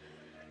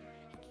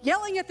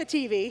 yelling at the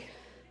TV.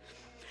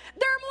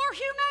 They're more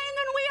humane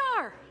than we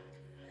are.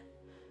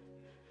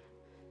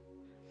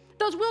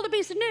 Those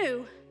wildebeest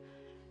knew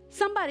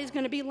somebody's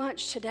going to be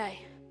lunch today.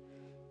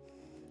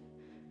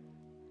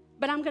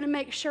 But I'm going to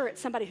make sure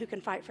it's somebody who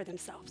can fight for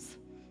themselves.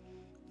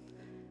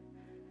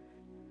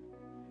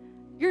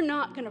 You're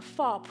not going to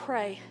fall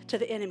prey to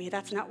the enemy.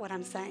 That's not what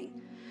I'm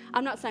saying.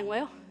 I'm not saying,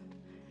 well,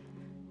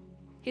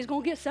 he's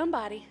going to get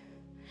somebody.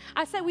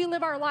 I say we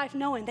live our life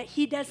knowing that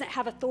he doesn't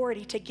have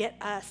authority to get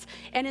us.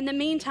 And in the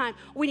meantime,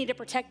 we need to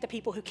protect the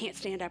people who can't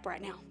stand up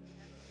right now.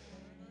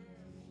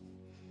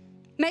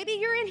 Maybe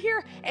you're in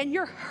here and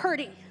you're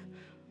hurting.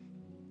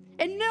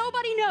 And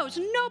nobody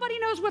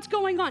knows what's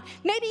going on.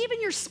 Maybe even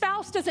your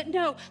spouse doesn't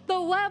know the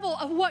level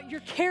of what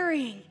you're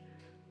carrying.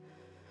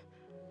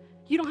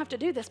 You don't have to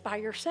do this by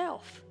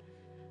yourself.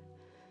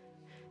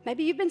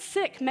 Maybe you've been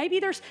sick. Maybe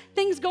there's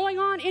things going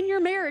on in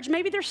your marriage.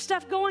 Maybe there's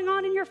stuff going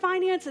on in your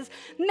finances.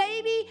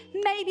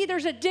 Maybe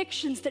there's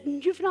addictions that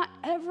you've not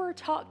ever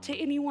talked to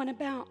anyone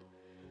about.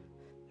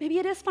 Maybe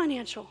it is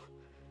financial.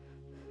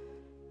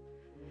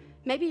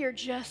 Maybe you're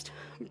just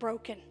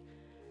broken.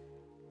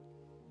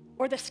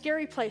 Or the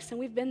scary place, and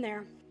we've been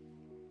there,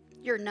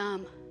 you're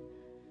numb.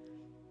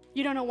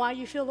 You don't know why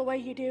you feel the way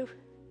you do.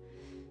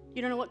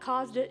 You don't know what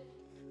caused it.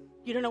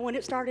 You don't know when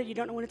it started. You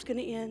don't know when it's going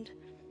to end.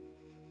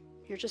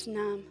 You're just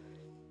numb.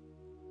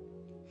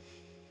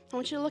 I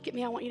want you to look at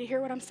me. I want you to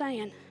hear what I'm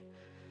saying.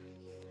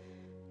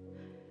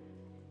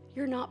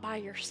 You're not by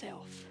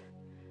yourself.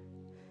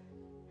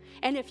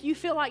 And if you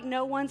feel like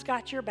no one's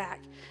got your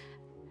back,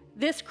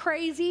 this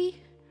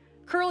crazy,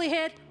 curly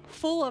head,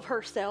 full of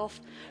herself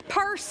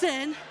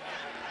person,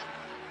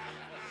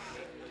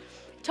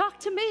 talk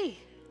to me.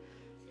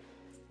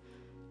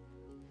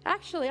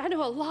 Actually, I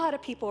know a lot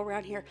of people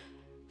around here.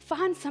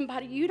 Find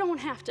somebody. You don't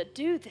have to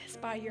do this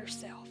by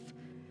yourself.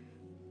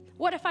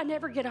 What if I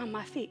never get on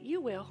my feet?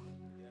 You will.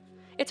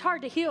 It's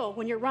hard to heal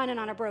when you're running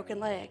on a broken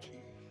leg.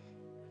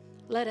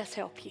 Let us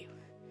help you.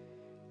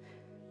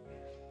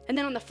 And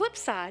then on the flip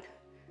side,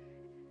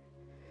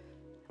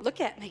 look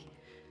at me.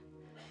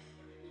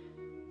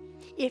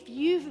 If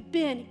you've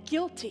been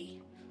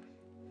guilty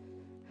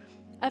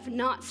of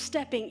not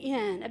stepping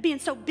in, of being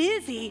so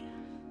busy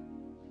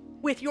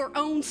with your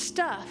own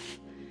stuff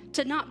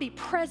to not be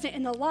present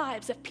in the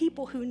lives of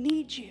people who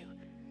need you,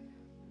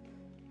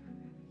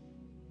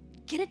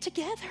 get it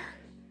together.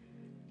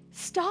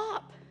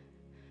 Stop.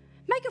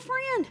 Make a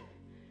friend.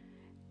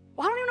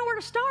 Well, I don't even know where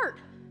to start.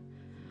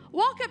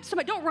 Walk up to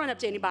somebody. Don't run up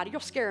to anybody.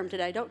 You'll scare them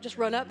today. Don't just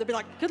run up. They'll be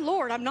like, good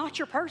Lord, I'm not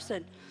your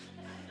person.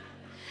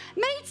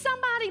 Meet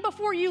somebody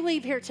before you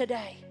leave here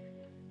today.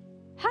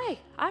 Hey,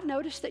 I've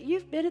noticed that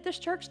you've been at this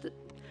church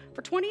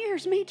for 20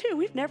 years. Me too.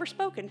 We've never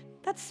spoken.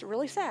 That's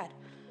really sad.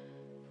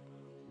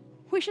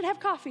 We should have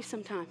coffee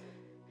sometime.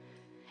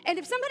 And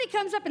if somebody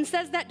comes up and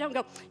says that, don't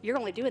go, you're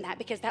only doing that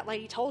because that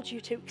lady told you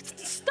to.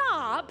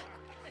 Stop.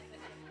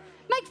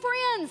 Make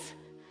friends.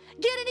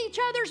 Get in each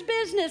other's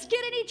business.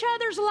 Get in each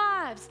other's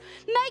lives.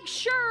 Make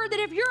sure that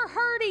if you're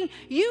hurting,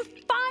 you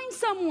find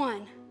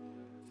someone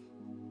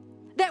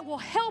that will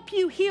help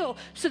you heal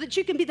so that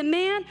you can be the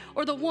man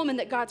or the woman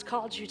that God's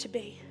called you to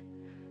be.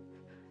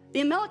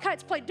 The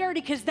Amalekites played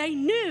dirty because they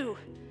knew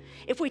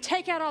if we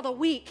take out all the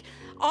weak,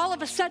 all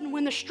of a sudden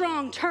when the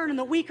strong turn and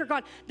the weak are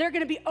gone, they're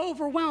going to be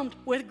overwhelmed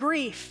with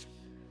grief.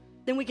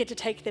 Then we get to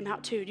take them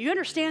out too. Do you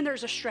understand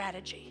there's a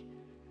strategy?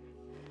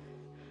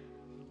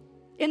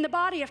 In the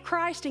body of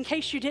Christ, in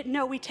case you didn't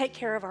know, we take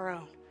care of our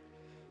own.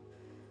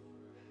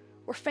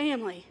 We're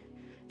family.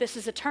 This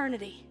is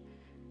eternity.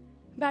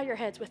 Bow your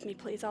heads with me,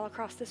 please, all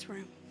across this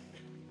room.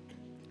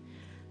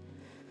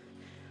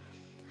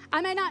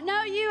 I may not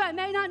know you. I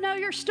may not know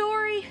your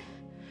story.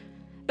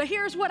 But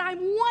here's what I'm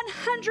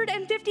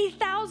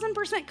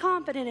 150,000%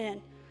 confident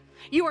in.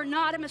 You are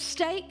not a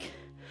mistake.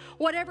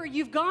 Whatever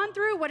you've gone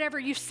through, whatever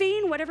you've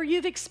seen, whatever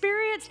you've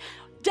experienced,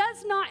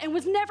 does not and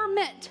was never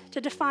meant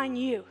to define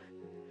you.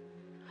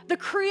 The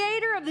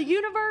creator of the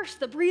universe,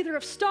 the breather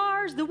of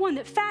stars, the one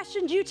that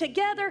fashioned you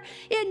together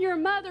in your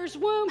mother's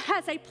womb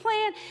has a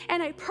plan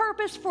and a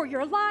purpose for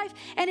your life,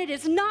 and it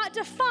is not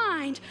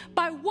defined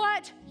by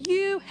what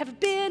you have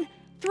been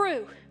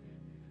through.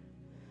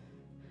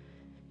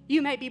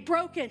 You may be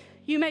broken,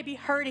 you may be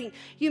hurting,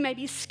 you may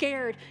be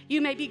scared,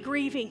 you may be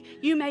grieving,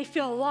 you may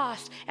feel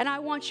lost, and I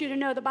want you to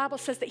know the Bible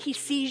says that He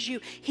sees you,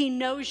 He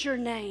knows your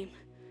name.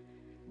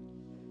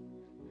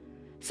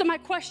 So my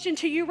question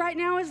to you right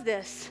now is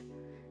this.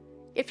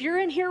 If you're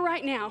in here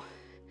right now,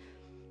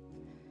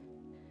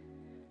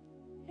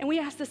 and we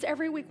ask this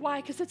every week,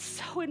 why? Because it's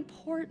so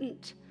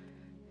important.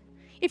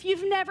 If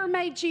you've never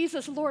made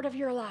Jesus Lord of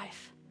your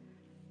life,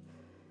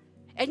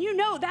 and you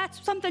know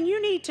that's something you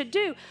need to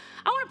do,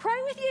 I want to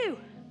pray with you.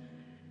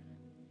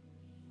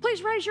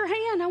 Please raise your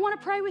hand. I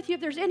want to pray with you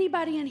if there's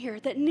anybody in here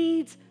that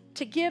needs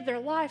to give their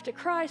life to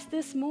Christ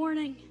this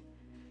morning.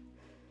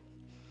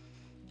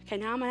 Okay,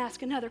 now I'm going to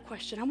ask another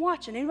question. I'm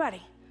watching.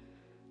 Anybody?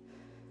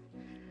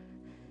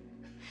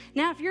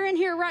 Now, if you're in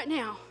here right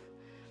now,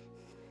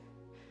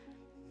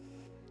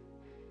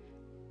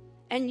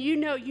 and you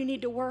know you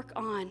need to work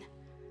on,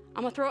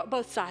 I'm going to throw it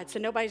both sides so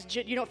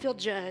you don't feel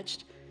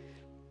judged.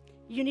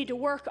 You need to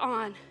work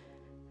on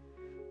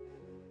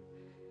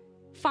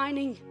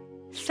finding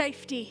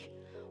safety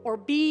or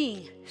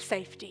being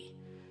safety.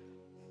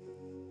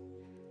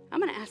 I'm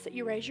going to ask that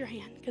you raise your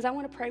hand because I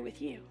want to pray with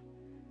you.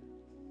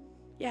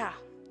 Yeah,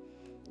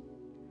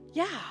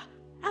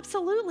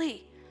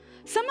 absolutely.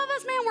 Some of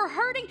us, man, we're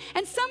hurting,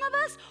 and some of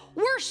us,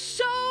 we're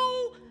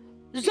so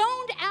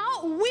zoned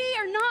out, we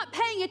are not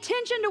paying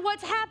attention to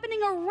what's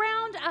happening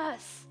around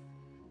us.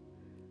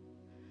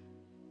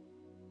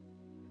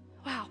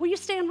 Wow, will you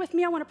stand with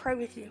me? I want to pray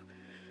with you.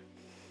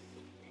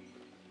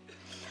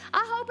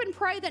 I hope and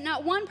pray that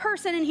not one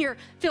person in here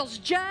feels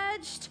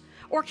judged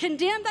or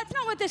condemned. That's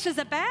not what this is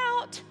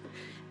about.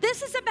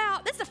 This is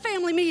a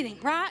family meeting,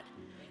 right?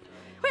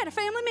 We had a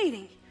family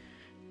meeting.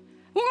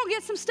 We're going to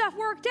get some stuff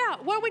worked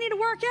out. What do we need to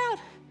work out?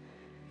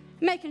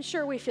 Making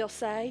sure we feel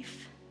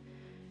safe.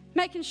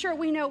 Making sure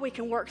we know we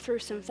can work through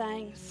some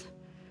things.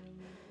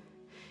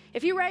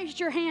 If you raised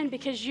your hand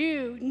because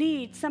you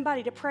need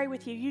somebody to pray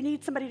with you, you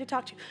need somebody to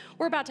talk to,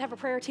 we're about to have a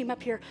prayer team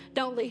up here.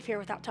 Don't leave here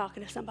without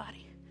talking to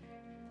somebody.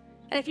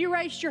 And if you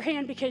raised your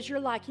hand because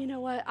you're like, you know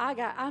what,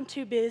 I'm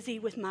too busy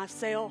with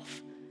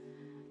myself.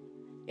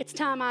 It's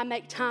time I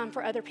make time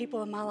for other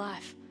people in my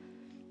life.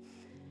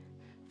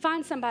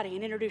 Find somebody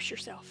and introduce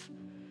yourself.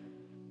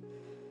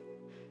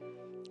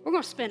 We're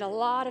going to spend a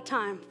lot of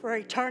time for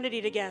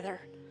eternity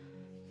together.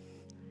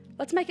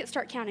 Let's make it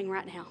start counting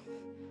right now.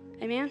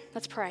 Amen?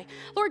 Let's pray.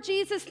 Lord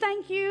Jesus,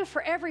 thank you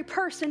for every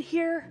person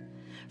here,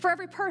 for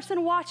every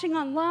person watching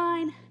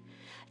online.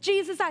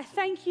 Jesus, I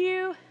thank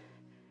you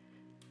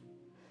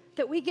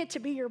that we get to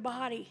be your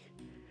body,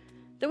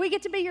 that we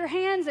get to be your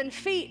hands and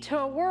feet to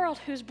a world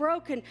who's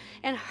broken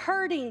and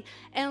hurting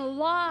and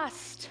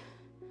lost.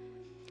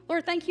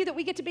 Lord, thank you that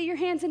we get to be your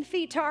hands and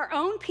feet to our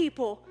own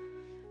people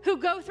who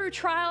go through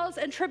trials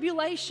and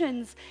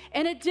tribulations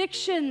and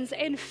addictions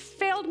and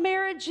failed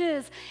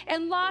marriages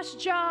and lost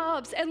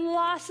jobs and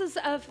losses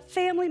of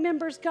family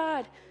members,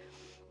 God.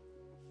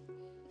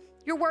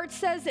 Your word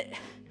says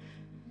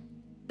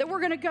that we're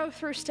going to go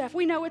through stuff.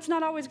 We know it's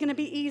not always going to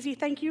be easy.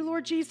 Thank you,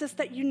 Lord Jesus,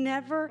 that you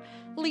never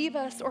leave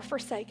us or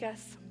forsake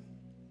us.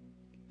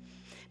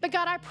 But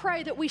God, I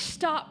pray that we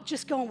stop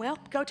just going, well,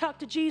 go talk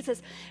to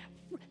Jesus.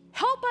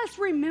 Help us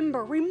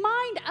remember,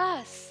 remind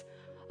us,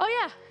 oh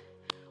yeah,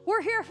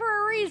 we're here for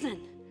a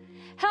reason.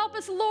 Help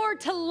us, Lord,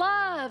 to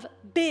love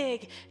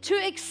big, to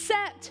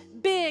accept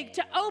big,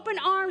 to open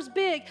arms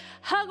big,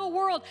 hug a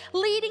world,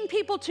 leading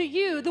people to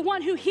you, the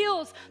one who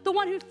heals, the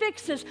one who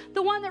fixes,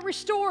 the one that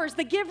restores,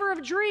 the giver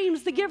of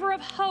dreams, the giver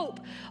of hope.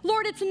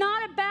 Lord, it's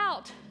not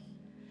about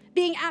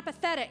being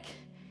apathetic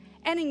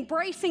and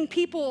embracing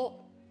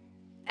people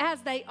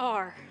as they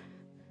are.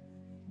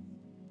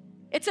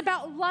 It's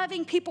about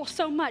loving people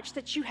so much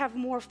that you have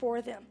more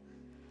for them.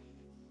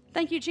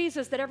 Thank you,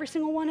 Jesus, that every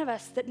single one of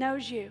us that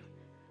knows you,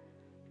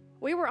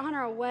 we were on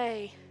our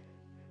way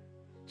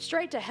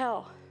straight to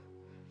hell,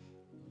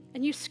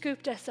 and you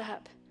scooped us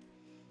up.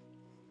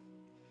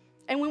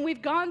 And when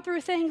we've gone through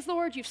things,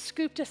 Lord, you've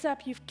scooped us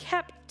up. You've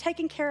kept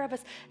taking care of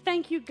us.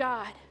 Thank you,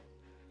 God.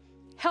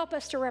 Help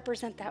us to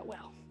represent that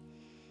well.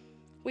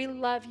 We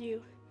love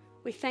you.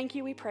 We thank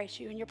you. We praise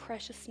you. In your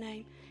precious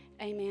name,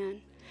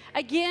 amen.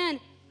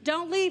 Again,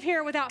 don't leave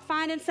here without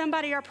finding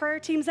somebody. Our prayer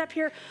team's up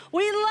here.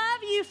 We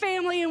love you,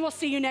 family, and we'll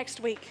see you next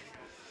week.